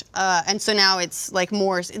changed, and so now it's like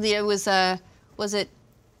more. It was it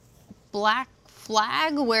Black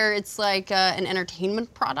Flag, where it's like an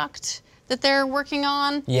entertainment product that they're working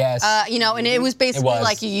on. Yes. And it was basically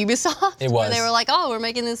like Ubisoft. It Where was. they were like, oh, we're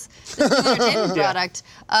making this new entertainment product.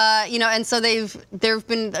 And so there have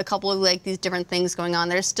been a couple of like these different things going on.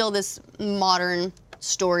 There's still this modern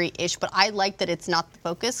story-ish, but I like that it's not the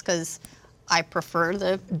focus because I prefer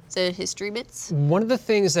the history bits. One of the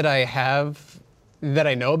things that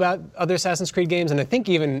I know about other Assassin's Creed games, and I think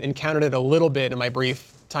even encountered it a little bit in my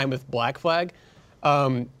brief time with Black Flag,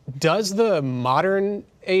 does the modern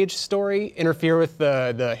age story interfere with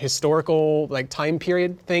the historical like time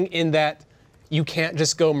period thing in that you can't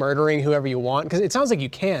just go murdering whoever you want? Because it sounds like you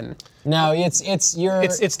can. no, it's your.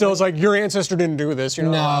 It's still like your ancestor didn't do this. You're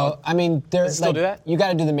not allowed. No, I mean there's still like do that? you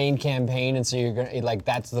got to do the main campaign, and so you're gonna like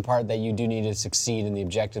that's the part that you do need to succeed in the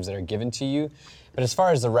objectives that are given to you. But as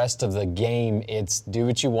far as the rest of the game, it's do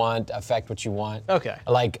what you want, affect what you want. Okay.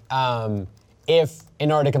 Like if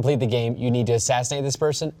in order to complete the game you need to assassinate this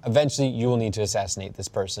person, eventually you will need to assassinate this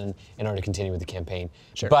person in order to continue with the campaign.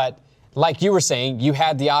 Sure. But like you were saying, you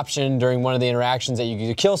had the option during one of the interactions that you could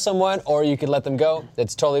either kill someone or you could let them go.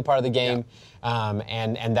 That's totally part of the game.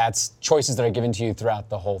 And that's choices that are given to you throughout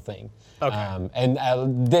the whole thing. Okay.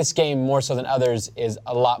 And this game, more so than others, is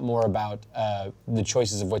a lot more about the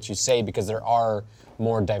choices of what you say, because there are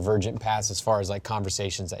more divergent paths as far as like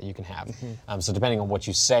conversations that you can have. So depending on what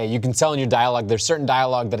you say, you can tell in your dialogue, there's certain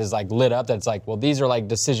dialogue that is like lit up that's like, well, these are like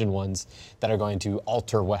decision ones that are going to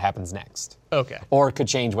alter what happens next. Okay. Or could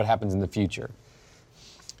change what happens in the future.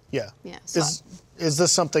 Yeah. Yeah, so- Is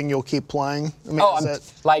this something you'll keep playing? I mean, Oh, is I'm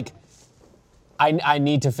it- like, I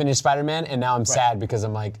need to finish Spider-Man, and now I'm sad because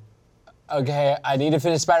I'm like, okay, I need to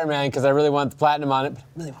finish Spider-Man because I really want the platinum on it, but I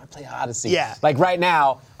really want to play Odyssey. Yeah. Like right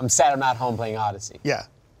now, I'm sad I'm not home playing Odyssey. Yeah.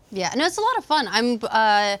 Yeah, no, it's a lot of fun.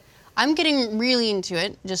 I'm getting really into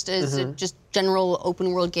it, just as a just general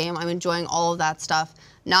open world game. I'm enjoying all of that stuff,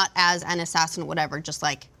 not as an assassin, whatever. Just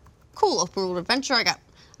like, cool open world adventure.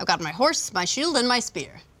 I've got my horse, my shield, and my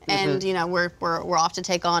spear, and we're off to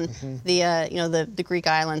take on the Greek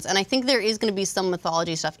islands. And I think there is going to be some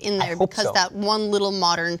mythology stuff in there hope because so. that one little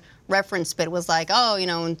modern reference bit was like,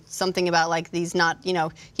 something about like these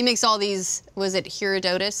he makes all these, was it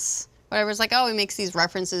Herodotus? Whatever, it's like, he makes these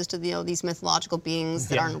references to these mythological beings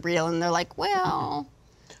that aren't real, and they're like, well.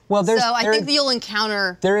 Well, So I think that you'll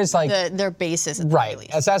encounter there is, like- their basis at the very Right.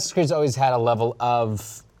 least. Assassin's Creed's always had a level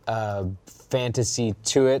of fantasy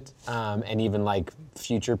to it, and even like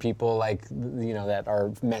future people, like that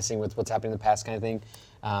are messing with what's happening in the past, kind of thing.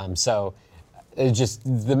 So it's just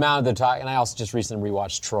the amount of the talk. And I also just recently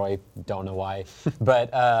rewatched Troy. Don't know why,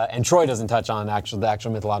 but and Troy doesn't touch on the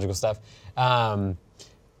actual mythological stuff.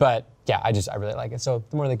 But yeah, I really like it. So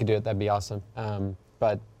the more they could do it, that'd be awesome.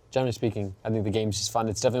 But generally speaking, I think the game's just fun.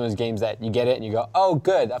 It's definitely one of those games that you get it and you go, oh,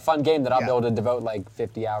 good, a fun game that I'll be able to devote like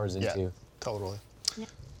 50 hours into. Yeah, totally.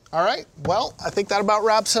 All right, well, I think that about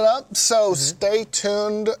wraps it up. So stay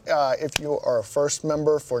tuned if you are a first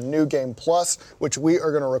member for New Game Plus, which we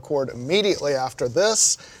are going to record immediately after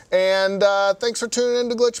this. And thanks for tuning in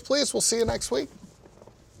to Glitch Please. We'll see you next week.